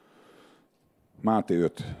 Máté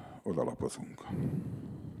 5, odalapozunk.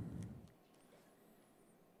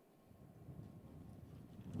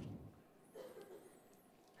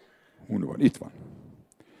 Itt van.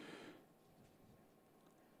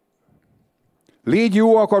 Légy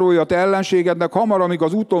jó akarója te ellenségednek hamar, amíg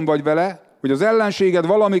az úton vagy vele, hogy az ellenséged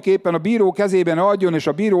valamiképpen a bíró kezébe ne adjon, és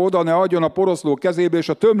a bíró oda ne adjon a poroszló kezébe, és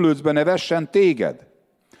a tömlőcbe ne vessen téged.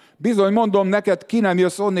 Bizony mondom neked, ki nem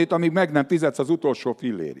jössz onnét, amíg meg nem fizetsz az utolsó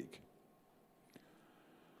fillérig.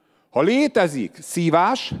 Ha létezik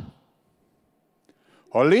szívás,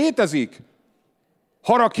 ha létezik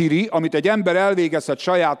harakiri, amit egy ember elvégezhet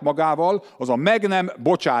saját magával, az a meg nem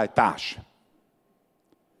bocsájtás.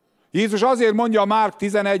 Jézus azért mondja a Márk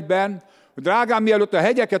 11-ben, hogy drágám, mielőtt a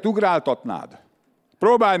hegyeket ugráltatnád,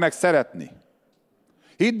 próbálj meg szeretni.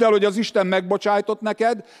 Hidd el, hogy az Isten megbocsájtott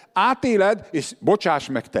neked, átéled, és bocsáss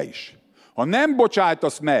meg te is. Ha nem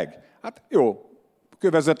bocsájtasz meg, hát jó,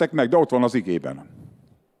 kövezzetek meg, de ott van az igében.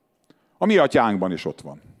 A mi atyánkban is ott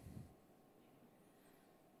van.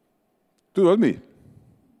 Tudod mi?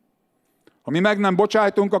 Ha mi meg nem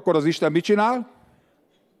bocsájtunk, akkor az Isten mit csinál?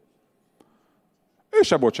 Ő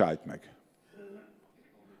se bocsájt meg.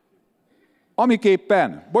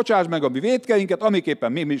 Amiképpen bocsáss meg a mi vétkeinket,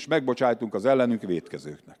 amiképpen mi is megbocsájtunk az ellenünk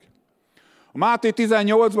vétkezőknek. A Máté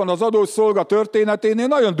 18-ban az adós szolga történeténél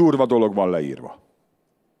nagyon durva dolog van leírva.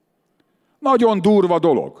 Nagyon durva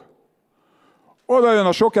dolog. Oda jön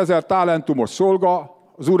a sok ezer talentumos szolga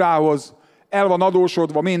az urához, el van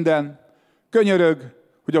adósodva minden, könyörög,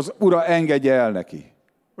 hogy az ura engedje el neki,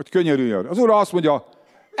 hogy könyörüljön. Az ura azt mondja,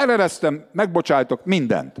 eleresztem, megbocsájtok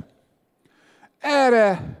mindent.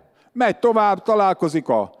 Erre megy tovább, találkozik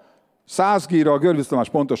a 100 gíra, a Görvisz Tamás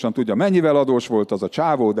pontosan tudja, mennyivel adós volt az a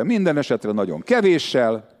csávó, de minden esetre nagyon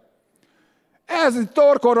kevéssel. Ez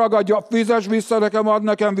torkon ragadja, fizess vissza nekem, add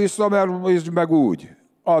nekem vissza, mert meg úgy.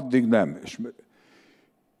 Addig nem. És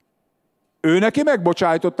ő neki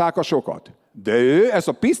megbocsájtották a sokat. De ő ezt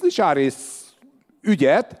a piszlicsárész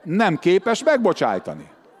ügyet nem képes megbocsájtani.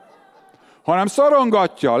 Hanem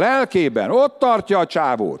szorongatja lelkében, ott tartja a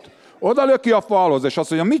csávót, oda löki a falhoz, és azt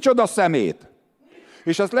mondja, micsoda szemét.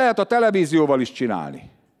 És ezt lehet a televízióval is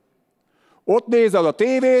csinálni. Ott nézed a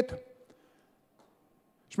tévét,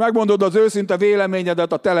 és megmondod az őszinte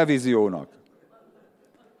véleményedet a televíziónak.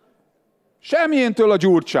 Semmiéntől a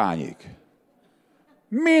Gyurcsányig.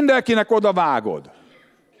 Mindenkinek oda vágod.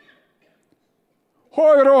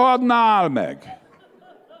 Hogy rohadnál meg?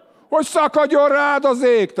 Hogy szakadjon rád az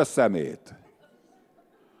ég, te szemét.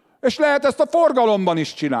 És lehet ezt a forgalomban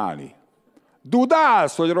is csinálni.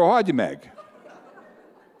 Dudálsz, hogy rohadj meg.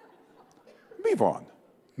 Mi van?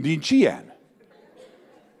 Nincs ilyen.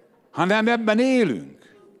 Hanem ebben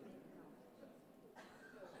élünk.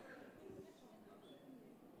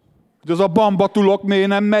 Hogy az a bambatulok miért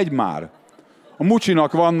nem megy már? A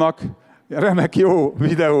Mucsinak vannak remek jó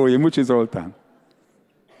videói, Mucsi Zoltán.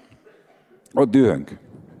 Ott dühöng.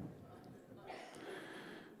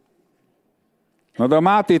 Na de a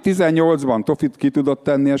Máté 18-ban Tofit ki tudod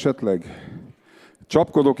tenni esetleg?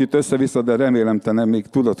 Csapkodok itt össze-vissza, de remélem te nem még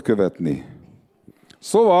tudod követni.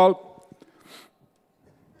 Szóval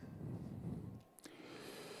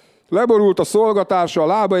Leborult a szolgatársa, a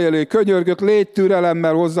lábai elé könyörgött, légy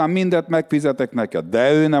türelemmel hozzám, mindent megfizetek neked.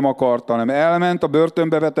 De ő nem akarta, hanem elment, a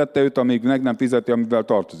börtönbe vetette őt, amíg meg nem fizeti, amivel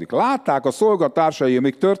tartozik. Látták a szolgatársai,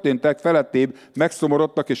 amik történtek felettébb,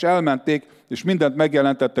 megszomorodtak és elmenték, és mindent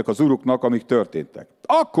megjelentettek az uruknak, amik történtek.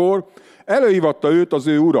 Akkor előhívatta őt az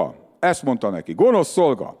ő ura. Ezt mondta neki: gonosz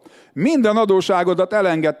szolga, minden adóságodat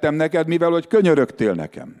elengedtem neked, mivel hogy könyörögtél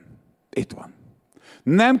nekem. Itt van.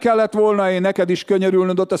 Nem kellett volna én neked is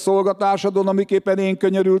könyörülnöd a te szolgatársadon, amiképpen én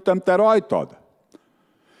könyörültem te rajtad?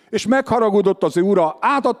 És megharagudott az ő ura,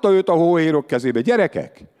 átadta őt a hóhérok kezébe.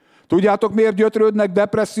 Gyerekek, tudjátok, miért gyötrődnek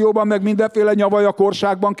depresszióban, meg mindenféle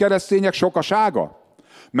nyavajakorságban keresztények sokasága?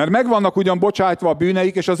 Mert megvannak ugyan bocsájtva a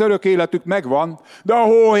bűneik, és az örök életük megvan, de a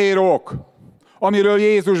hóhérok, amiről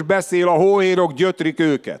Jézus beszél, a hóhérok gyötrik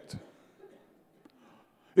őket.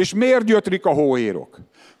 És miért gyötrik a hóhérok?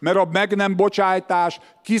 Mert a meg nem bocsájtás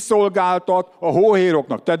kiszolgáltat a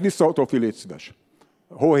hóhéroknak. Tedd vissza a Tofi, szíves.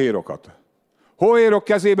 Hóhérokat. Hóhérok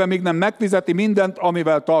kezében még nem megfizeti mindent,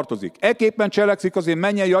 amivel tartozik. Ekképpen cselekszik az én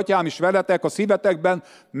mennyei atyám is veletek a szívetekben,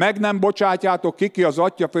 meg nem bocsátjátok ki az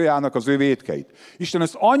atya főjának az ő vétkeit. Isten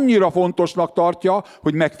ezt annyira fontosnak tartja,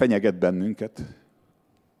 hogy megfenyeget bennünket.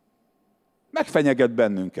 Megfenyeget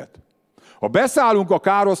bennünket. Ha beszállunk a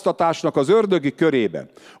károsztatásnak az ördögi körébe,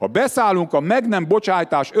 ha beszállunk a meg nem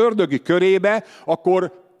bocsájtás ördögi körébe,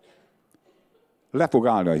 akkor le fog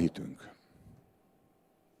állni a hitünk.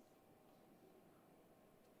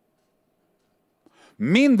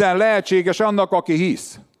 Minden lehetséges annak, aki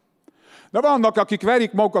hisz. De vannak, akik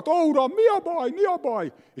verik magukat: ó, Uram, mi a baj, mi a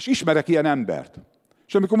baj? És ismerek ilyen embert.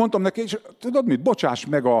 És amikor mondtam neki, és tudod mit, bocsáss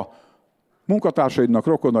meg a munkatársaidnak,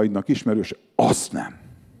 rokonaidnak, ismerős, azt nem.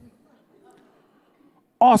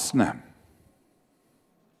 Azt nem.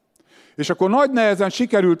 És akkor nagy nehezen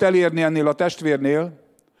sikerült elérni ennél a testvérnél,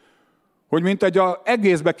 hogy mint egy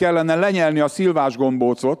egészbe kellene lenyelni a szilvás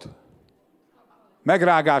gombócot,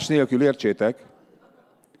 megrágás nélkül, értsétek,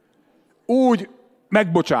 úgy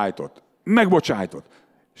megbocsájtott.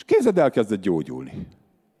 És képzeld, elkezdett gyógyulni.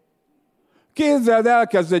 Képzeld,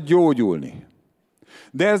 elkezdett gyógyulni.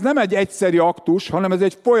 De ez nem egy egyszeri aktus, hanem ez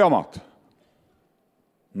egy folyamat.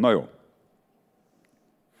 Na jó.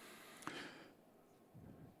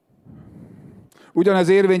 Ugyanez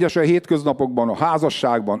érvényes a hétköznapokban, a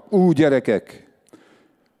házasságban. Gyerekek,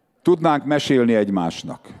 tudnánk mesélni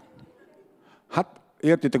egymásnak. Hát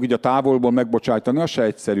értitek, hogy a távolból megbocsájtani, az se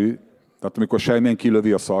egyszerű. Tehát amikor sejmén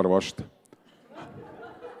kilövi a szarvast.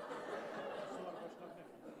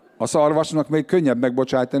 A szarvasnak még könnyebb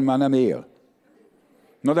megbocsájtani, már nem él.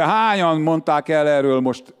 Na de hányan mondták el erről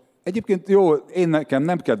most? Egyébként jó, nekem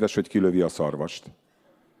nem kedves, hogy kilövi a szarvast.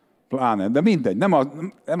 Pláne, de mindegy,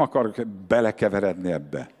 nem akarok belekeveredni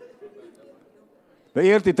ebbe. De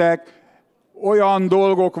értitek, olyan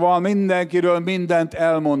dolgok van, mindenkiről mindent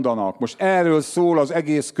elmondanak. Most erről szól az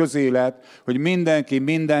egész közélet, hogy mindenki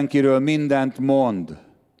mindenkiről mindent mond.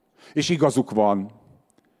 És igazuk van.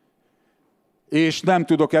 És nem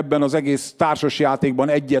tudok ebben az egész társasjátékban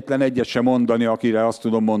egyetlen egyet sem mondani, akire azt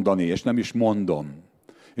tudom mondani, és nem is mondom.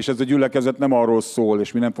 És ez a gyülekezet nem arról szól,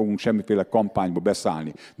 és mi nem fogunk semmiféle kampányba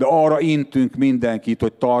beszállni. De arra intünk mindenkit,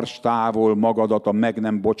 hogy tarts távol magadat a meg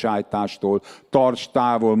nem bocsájtástól, tarts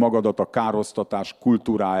távol magadat a károsztatás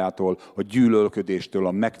kultúrájától, a gyűlölködéstől,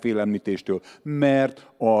 a megfélemlítéstől, mert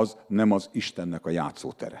az nem az Istennek a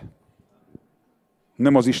játszótere.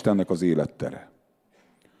 Nem az Istennek az élettere.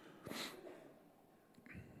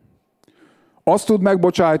 Azt tud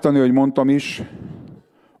megbocsájtani, hogy mondtam is,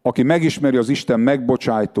 aki megismeri az Isten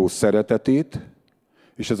megbocsájtó szeretetét,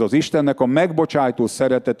 és ez az Istennek a megbocsájtó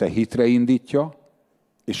szeretete hitre indítja,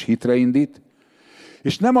 és hitre indít,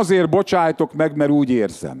 és nem azért bocsájtok meg, mert úgy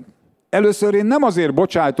érzem. Először én nem azért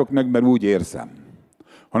bocsájtok meg, mert úgy érzem,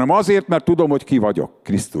 hanem azért, mert tudom, hogy ki vagyok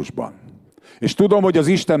Krisztusban. És tudom, hogy az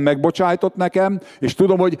Isten megbocsájtott nekem, és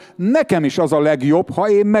tudom, hogy nekem is az a legjobb, ha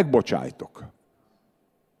én megbocsájtok.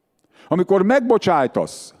 Amikor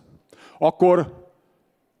megbocsájtasz, akkor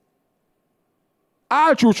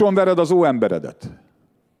álcsúcson vered az óemberedet.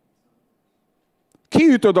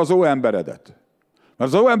 Kiütöd az óemberedet.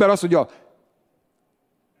 Mert az óember azt mondja,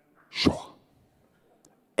 soha.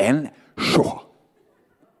 Soha.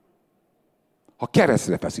 Ha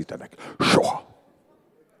keresztre feszítenek, soha.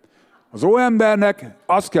 Az óembernek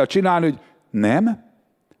azt kell csinálni, hogy nem,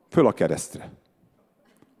 föl a keresztre.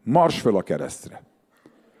 Mars föl a keresztre.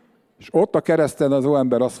 És ott a kereszten az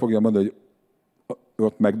óember azt fogja mondani, hogy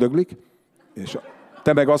ott megdöglik, és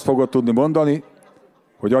te meg azt fogod tudni mondani,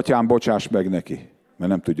 hogy atyám, bocsáss meg neki,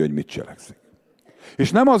 mert nem tudja, hogy mit cselekszik.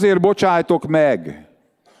 És nem azért bocsájtok meg,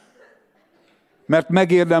 mert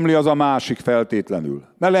megérdemli az a másik feltétlenül.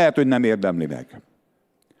 Mert lehet, hogy nem érdemli meg.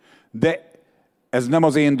 De ez nem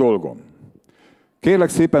az én dolgom. Kérlek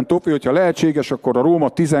szépen, Tofi, hogyha lehetséges, akkor a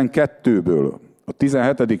Róma 12-ből, a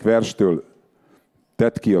 17. verstől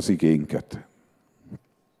tedd ki az igénket.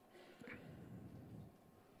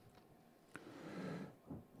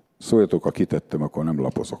 Szóljatok, ha kitettem, akkor nem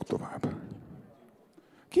lapozok tovább.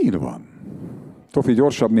 Kín van. Tofi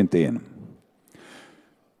gyorsabb, mint én.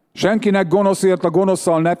 Senkinek gonoszért a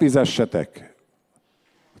gonoszszal ne fizessetek.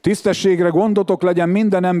 Tisztességre gondotok legyen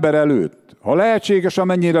minden ember előtt. Ha lehetséges,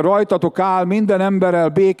 amennyire rajtatok áll, minden emberrel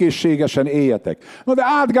békésségesen éljetek. No de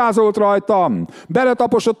átgázolt rajtam,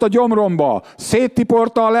 beletaposott a gyomromba,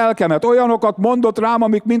 széttiporta a lelkemet, olyanokat mondott rám,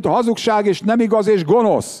 amik mint hazugság, és nem igaz, és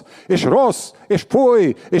gonosz, és rossz, és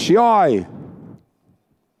fúj, és jaj.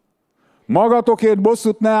 Magatokért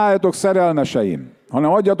bosszút ne álljatok, szerelmeseim,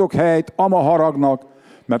 hanem adjatok helyt ama haragnak,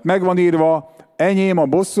 mert megvan írva, enyém a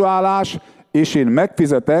bosszúállás, és én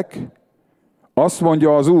megfizetek, azt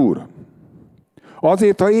mondja az Úr.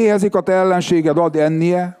 Azért, ha éhezik a te ellenséged, add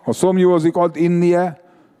ennie, ha szomjózik, add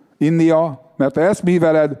innia, mert ha ezt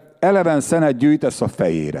műveled, eleven szenet gyűjtesz a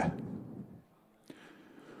fejére.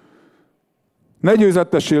 Ne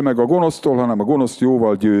győzettessél meg a gonosztól, hanem a gonoszt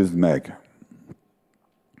jóval győzd meg.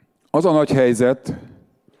 Az a nagy helyzet,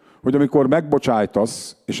 hogy amikor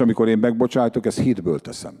megbocsájtasz, és amikor én megbocsájtok, ezt hitből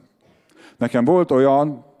teszem. Nekem volt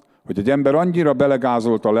olyan, hogy egy ember annyira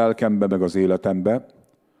belegázolt a lelkembe, meg az életembe,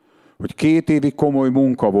 hogy 2 évig komoly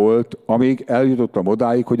munka volt, amíg eljutottam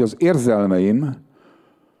odáig, hogy az érzelmeim,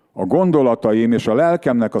 a gondolataim és a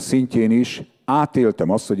lelkemnek a szintjén is átéltem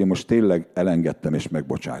azt, hogy én most tényleg elengedtem és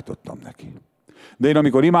megbocsájtottam neki. De én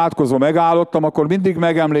amikor imádkozva megállottam, akkor mindig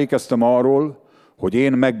megemlékeztem arról, hogy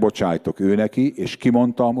én megbocsájtok ő neki, és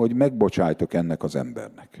kimondtam, hogy megbocsájtok ennek az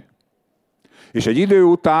embernek. És egy idő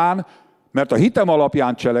után, mert a hitem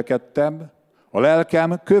alapján cselekedtem, a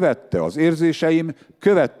lelkem követte, az érzéseim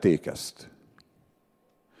követték ezt.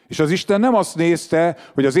 És az Isten nem azt nézte,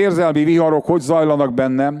 hogy az érzelmi viharok hogy zajlanak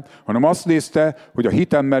bennem, hanem azt nézte, hogy a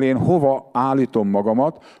hitemmel én hova állítom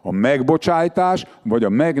magamat, a megbocsájtás vagy a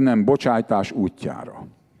meg nem bocsájtás útjára.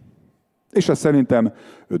 És ez szerintem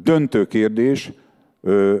döntő kérdés,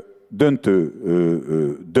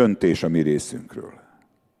 döntés a mi részünkről.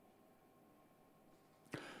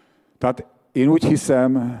 Tehát én úgy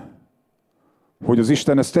hiszem, hogy az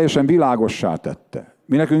Isten ezt teljesen világossá tette.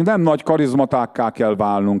 Mi nekünk nem nagy karizmatákká kell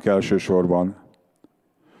válnunk elsősorban.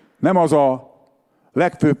 Nem az a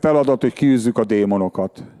legfőbb feladat, hogy kiűzzük a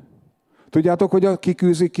démonokat. Tudjátok, hogy ki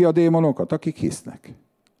küzdik ki a démonokat? Akik hisznek.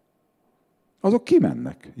 Azok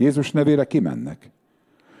kimennek. Jézus nevére kimennek.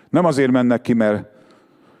 Nem azért mennek ki, mert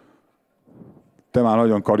te már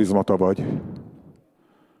nagyon karizmata vagy.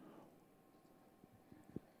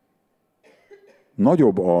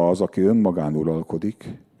 Nagyobb az, aki önmagán uralkodik,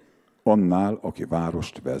 annál, aki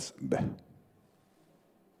várost vesz be.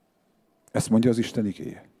 Ezt mondja az Isten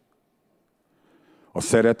igéje. A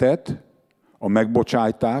szeretet, a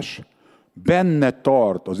megbocsájtás benne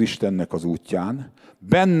tart az Istennek az útján,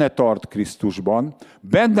 benne tart Krisztusban,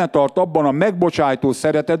 benne tart abban a megbocsájtó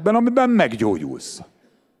szeretetben, amiben meggyógyulsz.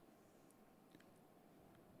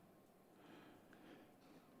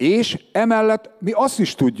 És emellett mi azt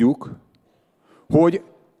is tudjuk, hogy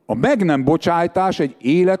a meg nem bocsájtás egy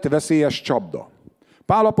életveszélyes csapda.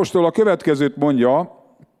 Pál apostol a következőt mondja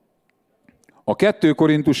a 2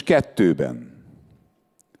 Korintus 2-ben,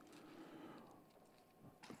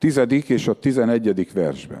 10. és a 11.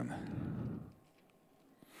 versben.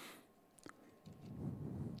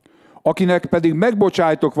 Akinek pedig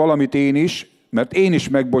megbocsájtok valamit én is, mert én is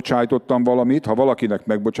megbocsájtottam valamit, ha valakinek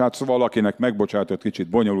megbocsájtott, szóval valakinek megbocsájtott, kicsit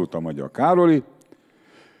bonyolultan mondja a Károli.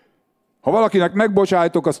 Ha valakinek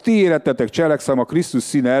megbocsájtok, az ti érettetek, cselekszem a Krisztus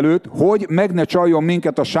színe előtt, hogy meg ne csaljon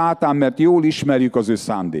minket a sátán, mert jól ismerjük az ő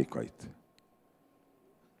szándékait.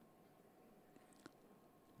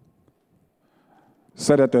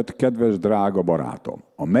 Szeretett, kedves, drága barátom,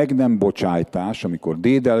 a meg nem bocsájtás, amikor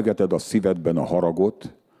dédelgeted a szívedben a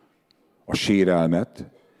haragot, a sérelmet,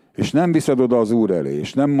 és nem viszed oda az Úr elé,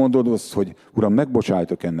 és nem mondod azt, hogy Uram,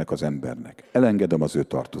 megbocsájtok ennek az embernek. Elengedem az ő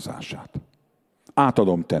tartozását.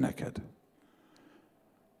 Átadom te neked.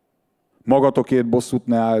 Magatokért bosszút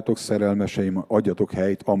ne álljatok, szerelmeseim, adjatok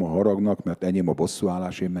helyt ama haragnak, mert enyém a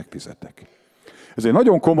bosszúállás, én megfizetek. Ez egy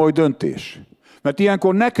nagyon komoly döntés. Mert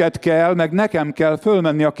ilyenkor neked kell, meg nekem kell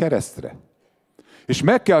fölmenni a keresztre. És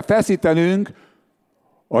meg kell feszítenünk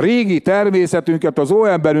a régi természetünket, az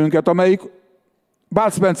óemberünket, amelyik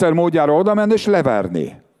Bud Spencer módjára oda menne és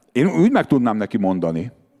leverné. Én úgy meg tudnám neki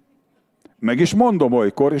mondani. Meg is mondom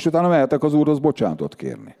olykor, és utána mehetek az Úrhoz bocsánatot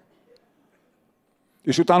kérni.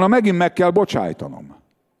 És utána megint meg kell bocsájtanom.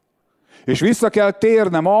 És vissza kell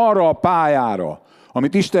térnem arra a pályára,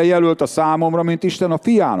 amit Isten jelölt a számomra, mint Isten a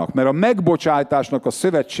fiának, mert a megbocsájtásnak a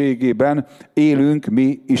szövetségében élünk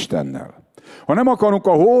mi Istennel. Ha nem akarunk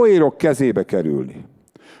a hóérok kezébe kerülni,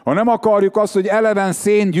 ha nem akarjuk azt, hogy eleven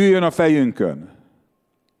szén gyűjjön a fejünkön,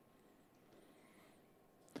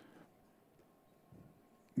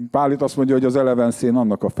 Pál itt azt mondja, hogy az eleven szén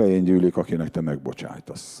annak a fején gyűlik, akinek te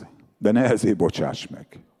megbocsájtasz. De ne ezért bocsáss meg.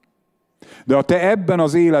 De ha te ebben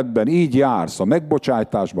az életben így jársz, a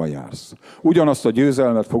megbocsájtásban jársz, ugyanazt a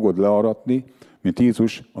győzelmet fogod learatni, mint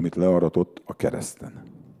Jézus, amit learatott a kereszten.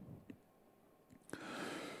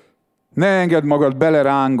 Ne engedd magad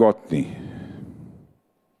belerángatni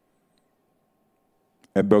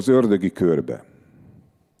ebbe az ördögi körbe.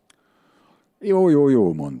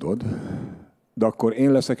 Jó, mondod, de akkor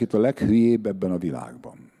én leszek itt a leghülyébb ebben a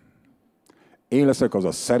világban. Én leszek az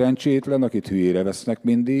a szerencsétlen, akit hülyére vesznek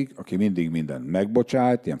mindig, aki mindig mindent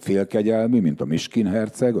megbocsájt, ilyen félkegyelmű, mint a Miskin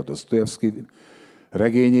herceg, a Dostoyevsky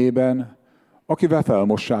regényében, akivel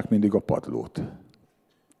felmossák mindig a padlót.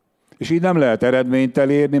 És így nem lehet eredményt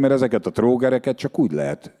elérni, mert ezeket a trógereket csak úgy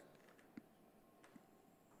lehet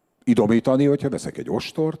idomítani, hogyha veszek egy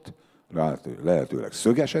ostort, lehetőleg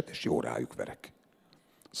szögeset, és jó rájuk verek.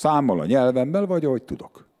 Számmal a nyelvemmel, vagy ahogy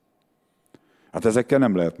tudok. Hát ezekkel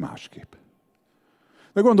nem lehet másképp.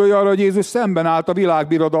 De gondolj arra, hogy Jézus szemben állt a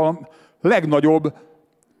világbirodalom legnagyobb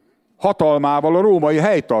hatalmával, a római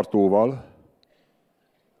helytartóval.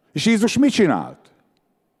 És Jézus mit csinált?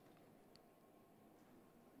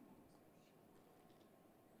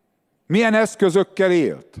 Milyen eszközökkel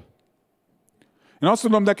élt? Én azt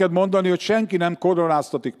tudom neked mondani, hogy senki nem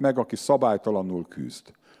koronáztatik meg, aki szabálytalanul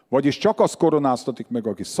küzd. Vagyis csak az koronáztatik meg,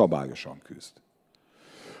 aki szabályosan küzd.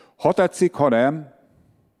 Ha tetszik, ha nem,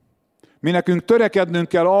 mi nekünk törekednünk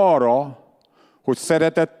kell arra, hogy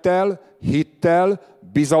szeretettel, hittel,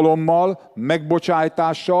 bizalommal,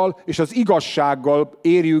 megbocsájtással és az igazsággal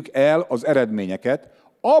érjük el az eredményeket,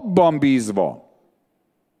 abban bízva,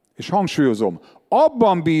 és hangsúlyozom,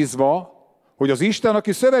 abban bízva, hogy az Isten,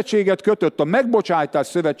 aki szövetséget kötött, a megbocsájtás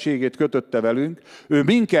szövetségét kötötte velünk, ő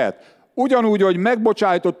minket ugyanúgy, hogy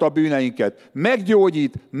megbocsájtotta a bűneinket,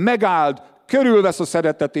 meggyógyít, megáld, körülvesz a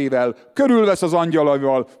szeretetével, körülvesz az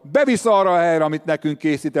angyalaival, bevisz arra a helyre, amit nekünk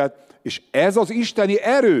készített, és ez az isteni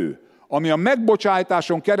erő, ami a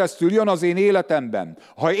megbocsájtáson keresztül jön az én életemben.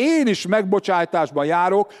 Ha én is megbocsájtásban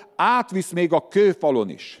járok, átvisz még a kőfalon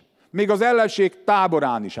is. Még az ellenség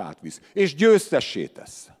táborán is átvisz, és győztessé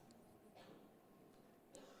tesz.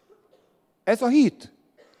 Ez a hit.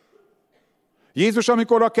 Jézus,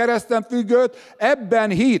 amikor a kereszten függött, ebben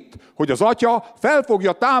hitt, hogy az Atya fel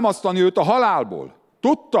fogja támasztani őt a halálból.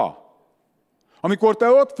 Tudta? Amikor te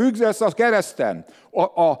ott függesz a kereszten,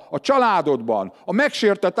 a családodban, a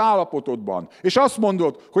megsértett állapotodban, és azt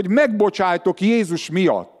mondod, hogy megbocsájtok Jézus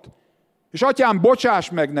miatt. És Atyám, bocsáss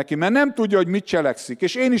meg neki, mert nem tudja, hogy mit cselekszik,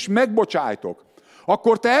 és én is megbocsájtok.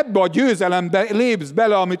 Akkor te ebbe a győzelembe lépsz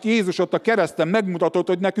bele, amit Jézus ott a kereszten megmutatott,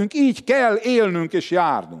 hogy nekünk így kell élnünk és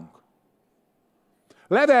járnunk.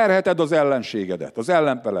 Leverheted az ellenségedet, az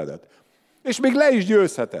ellenfeledet. És még le is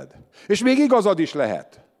győzheted. És még igazad is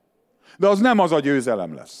lehet. De az nem az a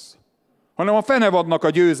győzelem lesz, hanem a fenevadnak a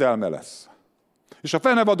győzelme lesz. És a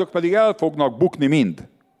fenevadok pedig el fognak bukni mind.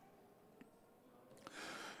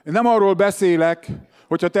 Én nem arról beszélek,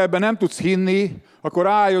 hogyha te ebben nem tudsz hinni, akkor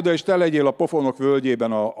állj oda, és te legyél a pofonok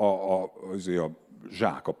völgyében a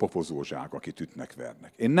zsák, a pofozó zsák, akit ütnek,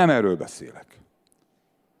 vernek. Én nem erről beszélek.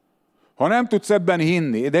 Ha nem tudsz ebben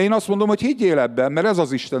hinni, de én azt mondom, hogy higgyél ebben, mert ez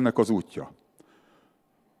az Istennek az útja.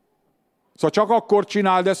 Szóval csak akkor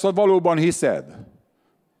csináld ezt, ha valóban hiszed.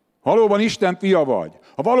 Valóban Isten fia vagy.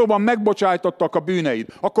 Ha valóban megbocsájtottak a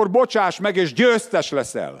bűneid, akkor bocsáss meg, és győztes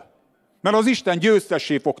leszel. Mert az Isten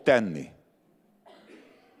győztessé fog tenni.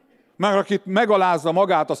 Mert akit megalázza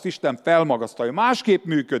magát, azt Isten felmagasztalja. Másképp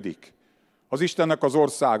működik az Istennek az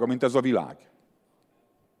országa, mint ez a világ.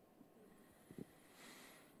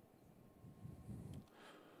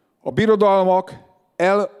 A birodalmak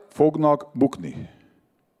el fognak bukni.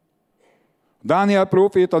 Dániel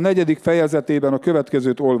próféta 4. fejezetében a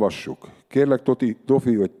következőt olvassuk. Kérlek,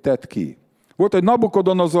 Tofi, hogy tedd ki. Volt egy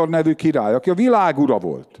Nabukodonozor nevű király, aki a világ ura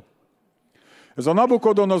volt. Ez a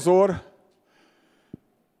Nabukodonozor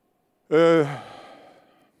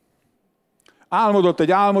álmodott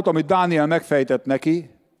egy álmot, amit Dániel megfejtett neki,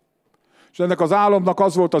 és ennek az álomnak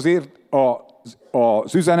az volt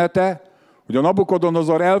az üzenete, hogy a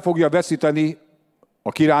Nabukodonozor el fogja veszíteni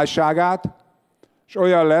a királyságát, és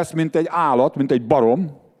olyan lesz, mint egy állat, mint egy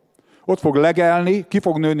barom. Ott fog legelni, ki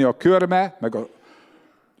fog nőni a körme, meg a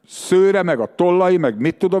szőre, meg a tollai, meg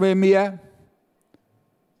mit tudom én milyen.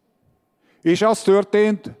 És az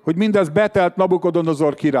történt, hogy mindez betelt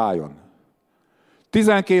Nabukodonozor királyon.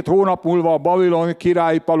 12 hónap múlva a babiloni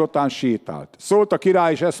királyi palotán sétált. Szólt a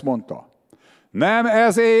király, és ezt mondta: nem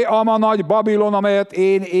ezé a nagy Babilon, amelyet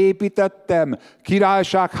én építettem,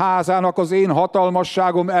 királyság házának az én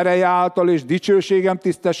hatalmasságom ereje által és dicsőségem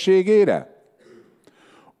tisztességére?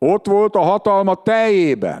 Ott volt a hatalma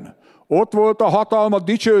teljében, ott volt a hatalma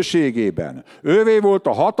dicsőségében. Ővé volt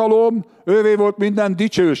a hatalom, ővé volt minden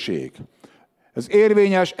dicsőség. Ez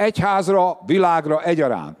érvényes egyházra, világra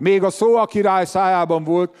egyaránt. Még a szó a király szájában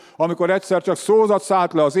volt, amikor egyszer csak szózat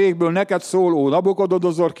szállt le az égből: neked szól, ó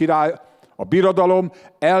Nabukodonozor király, a birodalom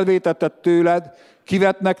elvétetett tőled,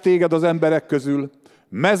 kivetnek téged az emberek közül,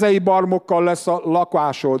 mezei barmokkal lesz a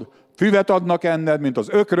lakásod, füvet adnak enned, mint az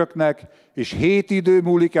ökröknek, és 7 idő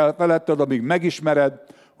múlik el feletted, amíg megismered,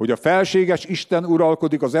 hogy a felséges Isten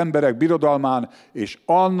uralkodik az emberek birodalmán, és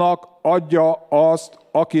annak adja azt,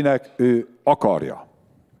 akinek ő akarja.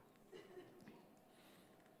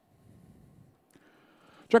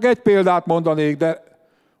 Csak egy példát mondanék, de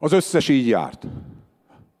az összes így járt.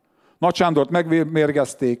 Nagy Sándort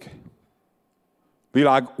megmérgezték,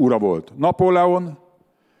 világ ura volt. Napóleon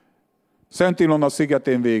Szent Ilona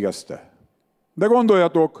szigetén végezte. De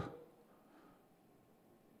gondoljatok,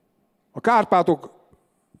 a Kárpátok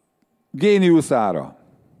géniuszára,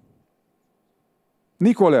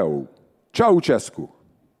 Nicolae Ceausescu,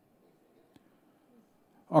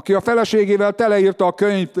 aki a feleségével teleírta a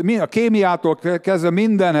könyv, a kémiától kezdve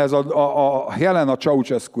mindenhez a Helena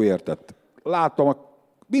Ceausescu értett. Láttam,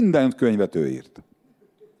 minden könyvet ő írt.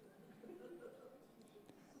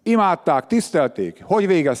 Imádták, tisztelték. Hogy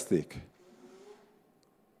végezték?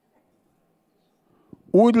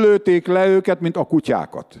 Úgy lőtték le őket, mint a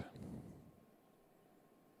kutyákat.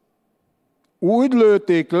 Úgy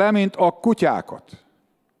lőtték le, mint a kutyákat.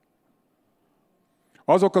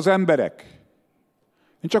 Azok az emberek,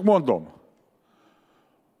 én csak mondom,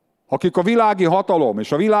 akik a világi hatalom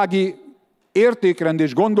és a világi értékrend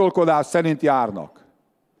és gondolkodás szerint járnak,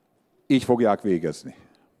 így fogják végezni.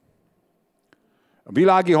 A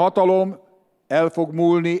világi hatalom el fog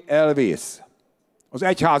múlni, elvész. Az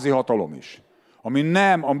egyházi hatalom is. Ami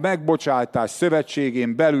nem a megbocsájtás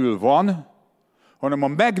szövetségén belül van, hanem a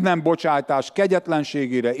meg nem bocsájtás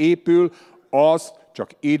kegyetlenségére épül, az csak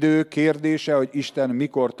idő kérdése, hogy Isten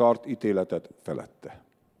mikor tart ítéletet felette.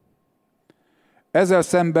 Ezzel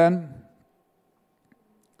szemben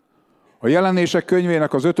a Jelenések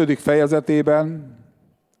könyvének az 5. fejezetében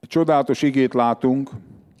egy csodálatos igét látunk,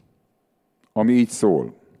 ami így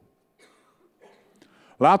szól.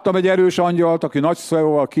 Láttam egy erős angyalt, aki nagy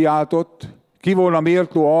szóval kiáltott, ki volna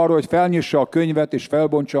méltó arra, hogy felnyissa a könyvet és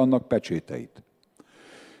felbontsa annak pecséteit.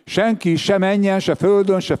 Senki, se mennyen, se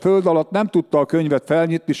földön, se föld alatt nem tudta a könyvet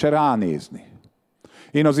felnyitni, se ránézni.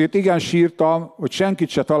 Én azért igen sírtam, hogy senkit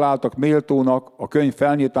se találtak méltónak a könyv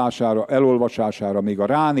felnyitására, elolvasására, még a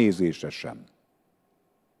ránézésre sem.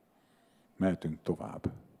 Mehetünk tovább.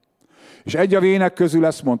 És egy a vének közül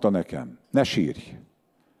ezt mondta nekem: ne sírj,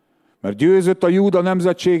 mert győzött a Júda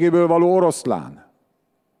nemzetségéből való oroszlán.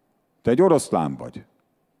 Te egy oroszlán vagy.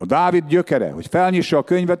 A Dávid gyökere, hogy felnyissa a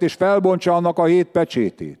könyvet és felbontsa annak a 7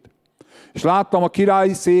 pecsétét. És láttam a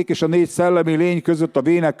királyi szék és a 4 szellemi lény között, a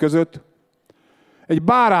vének között egy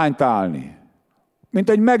bárányt állni, mint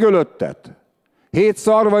egy megölöttet. 7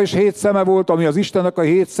 szarva és 7 szeme volt, ami az Istennek a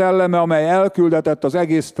 7 szelleme, amely elküldetett az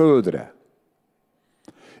egész földre.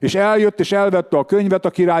 És eljött és elvette a könyvet a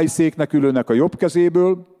királyi széknek ülőnek a jobb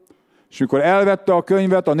kezéből, és mikor elvette a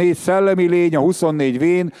könyvet, a 4 szellemi lény, a 24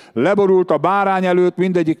 vén, leborult a bárány előtt,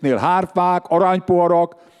 mindegyiknél hárfák,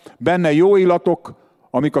 aranypoharak, benne jó illatok,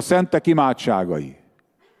 amik a szentek imádságai.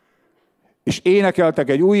 És énekeltek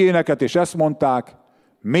egy új éneket, és ezt mondták: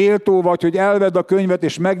 méltó vagy, hogy elvedd a könyvet,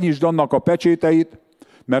 és megnyisd annak a pecséteit,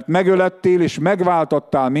 mert megölettél, és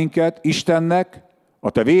megváltattál minket Istennek, a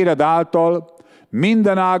te véred által,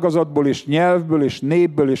 minden ágazatból, és nyelvből, és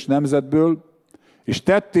népből, és nemzetből, és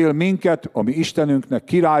tettél minket, a mi Istenünknek,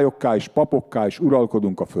 királyokká és papokká, és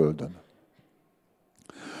uralkodunk a földön.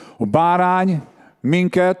 A bárány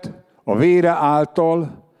minket a vére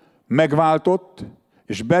által megváltott,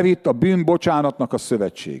 és bevitt a bűnbocsánatnak a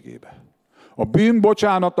szövetségébe. A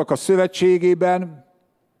bűnbocsánatnak a szövetségében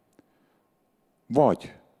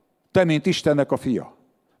vagy te, mint Istennek a fia.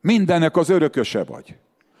 Mindennek az örököse vagy.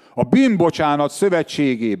 A bűnbocsánat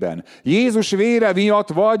szövetségében Jézus vére miatt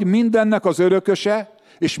vagy mindennek az örököse,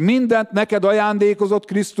 és mindent neked ajándékozott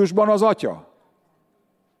Krisztusban az Atya.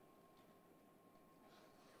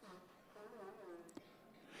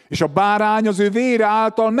 És a bárány az ő vére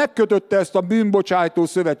által megkötötte ezt a bűnbocsájtó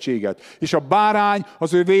szövetséget. És a bárány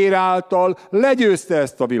az ő vére által legyőzte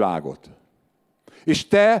ezt a világot. És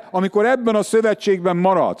te, amikor ebben a szövetségben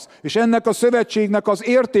maradsz, és ennek a szövetségnek az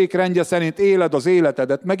értékrendje szerint éled az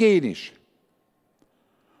életedet, meg én is,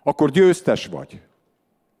 akkor győztes vagy.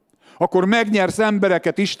 Akkor megnyersz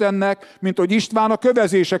embereket Istennek, mint hogy István a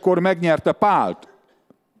kövezésekor megnyerte Pált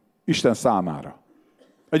Isten számára.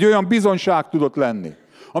 Egy olyan bizonyság tudott lenni,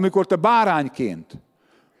 amikor te bárányként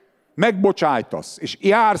megbocsájtasz, és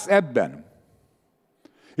jársz ebben,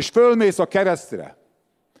 és fölmész a keresztre,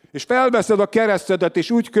 és felveszed a keresztedet,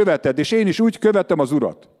 és úgy követed, és én is úgy követem az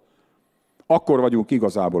Urat, akkor vagyunk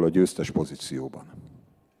igazából a győztes pozícióban.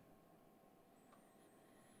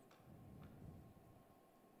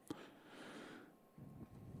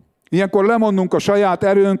 Ilyenkor lemondunk a saját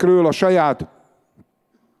erőnkről, a saját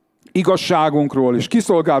igazságunkról, és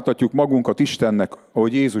kiszolgáltatjuk magunkat Istennek,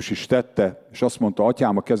 ahogy Jézus is tette, és azt mondta,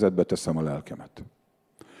 Atyám, a kezedbe teszem a lelkemet.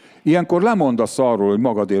 Ilyenkor lemondasz arról, hogy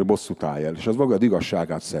magadért bosszút állj el, és az magad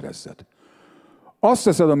igazságát szerezzed. Azt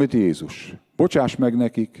teszed, amit Jézus. Bocsáss meg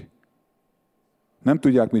nekik, nem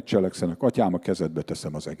tudják, mit cselekszenek. Atyám, a kezedbe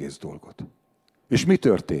teszem az egész dolgot. És mi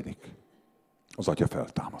történik? Az Atya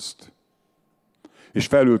feltámaszt. És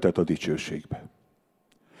felültet a dicsőségbe.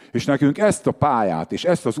 És nekünk ezt a pályát és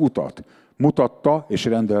ezt az utat mutatta és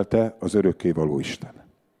rendelte az örökkévaló Isten.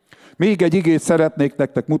 Még egy igét szeretnék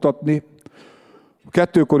nektek mutatni,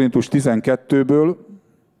 2 Korintus 12-ből,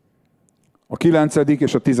 a 9.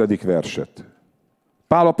 és a 10. verset.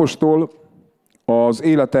 Pál apostol az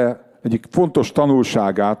élete egyik fontos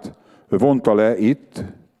tanulságát vonta le itt,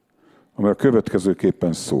 amely a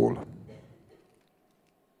következőképpen szól.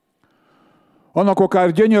 Annak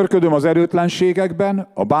okán gyönyörködöm az erőtlenségekben,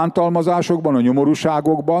 a bántalmazásokban, a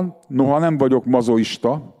nyomorúságokban, noha nem vagyok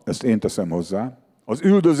mazoista, ezt én teszem hozzá, az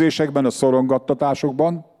üldözésekben, a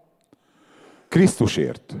szorongattatásokban,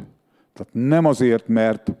 Krisztusért. Tehát nem azért,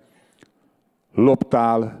 mert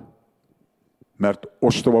loptál, mert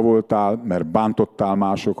ostoba voltál, mert bántottál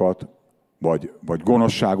másokat, vagy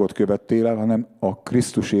gonoszságot követtél el, hanem a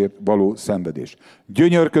Krisztusért való szenvedés.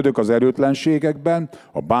 Gyönyörködök az erőtlenségekben,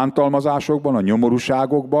 a bántalmazásokban, a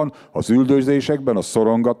nyomorúságokban, az üldözésekben, a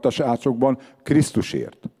szorongattatásokban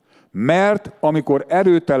Krisztusért. Mert amikor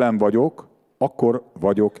erőtelen vagyok, akkor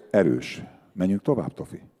vagyok erős. Menjünk tovább,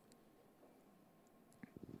 Tofi.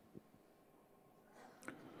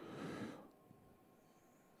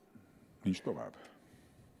 Nincs tovább.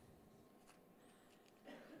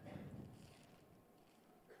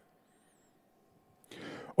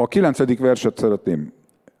 A 9. verset szeretném.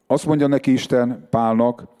 Azt mondja neki Isten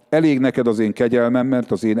Pálnak, elég neked az én kegyelmem,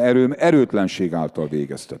 mert az én erőm erőtlenség által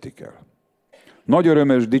végeztetik el. Nagy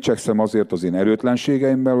örömmel és dicsekszem azért az én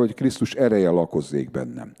erőtlenségeimmel, hogy Krisztus ereje lakozzék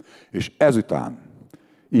bennem. És ezután,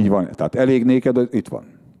 így van, tehát elég néked, itt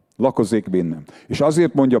van, lakozzék bennem. És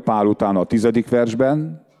azért mondja Pál utána a 10.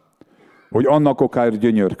 versben, hogy annak okáért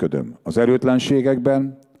gyönyörködöm az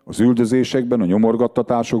erőtlenségekben, az üldözésekben, a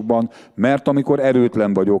nyomorgattatásokban, mert amikor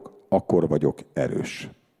erőtlen vagyok, akkor vagyok erős.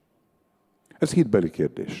 Ez hitbeli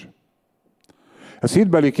kérdés. Ez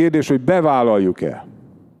hitbeli kérdés, hogy bevállaljuk-e,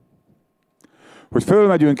 hogy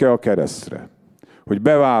fölmegyünk-e a keresztre, hogy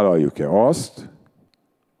bevállaljuk-e azt,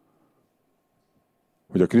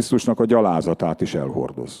 hogy a Krisztusnak a gyalázatát is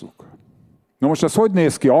elhordozzuk. Na most ez hogy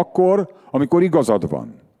néz ki akkor, amikor igazad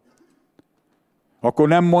van? Akkor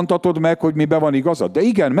nem mondhatod meg, hogy miben van igazad? De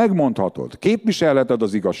igen, megmondhatod. Képviselheted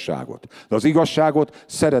az igazságot. De az igazságot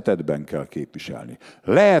szeretetben kell képviselni.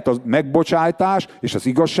 Lehet a megbocsájtás és az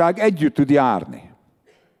igazság együtt tud járni.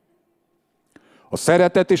 A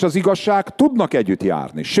szeretet és az igazság tudnak együtt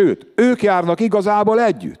járni. Sőt, ők járnak igazából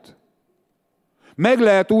együtt. Meg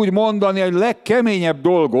lehet úgy mondani egy legkeményebb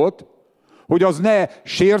dolgot, hogy az ne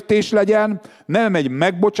sértés legyen, nem egy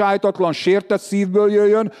megbocsájtatlan, sértett szívből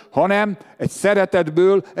jöjjön, hanem egy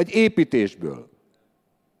szeretetből, egy építésből.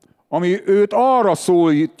 Ami őt arra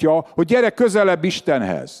szólítja, hogy gyere közelebb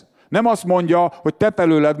Istenhez. Nem azt mondja, hogy te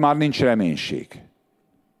belőled már nincs reménység.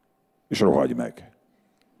 És rohagy meg.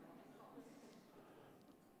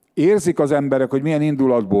 Érzik az emberek, hogy milyen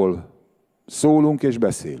indulatból szólunk és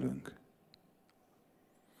beszélünk.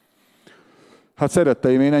 Hát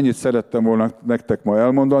szeretteim, én ennyit szerettem volna nektek ma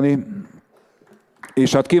elmondani,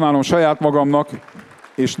 és hát kívánom saját magamnak,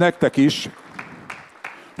 és nektek is,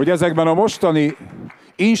 hogy ezekben a mostani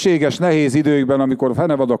ínséges, nehéz időkben, amikor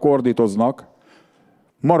fenevadak ordítoznak,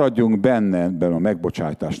 maradjunk benne ebben a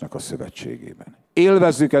megbocsájtásnak a szövetségében.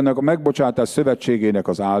 Élvezzük ennek a megbocsátás szövetségének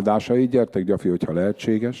az áldásait, gyertek, Gyafi, hogyha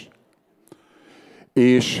lehetséges,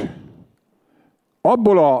 és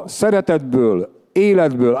abból a szeretetből,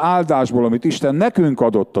 életből, áldásból, amit Isten nekünk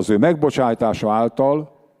adott az ő megbocsájtása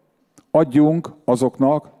által, adjunk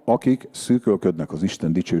azoknak, akik szűkölködnek az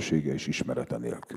Isten dicsősége és ismerete nélkül.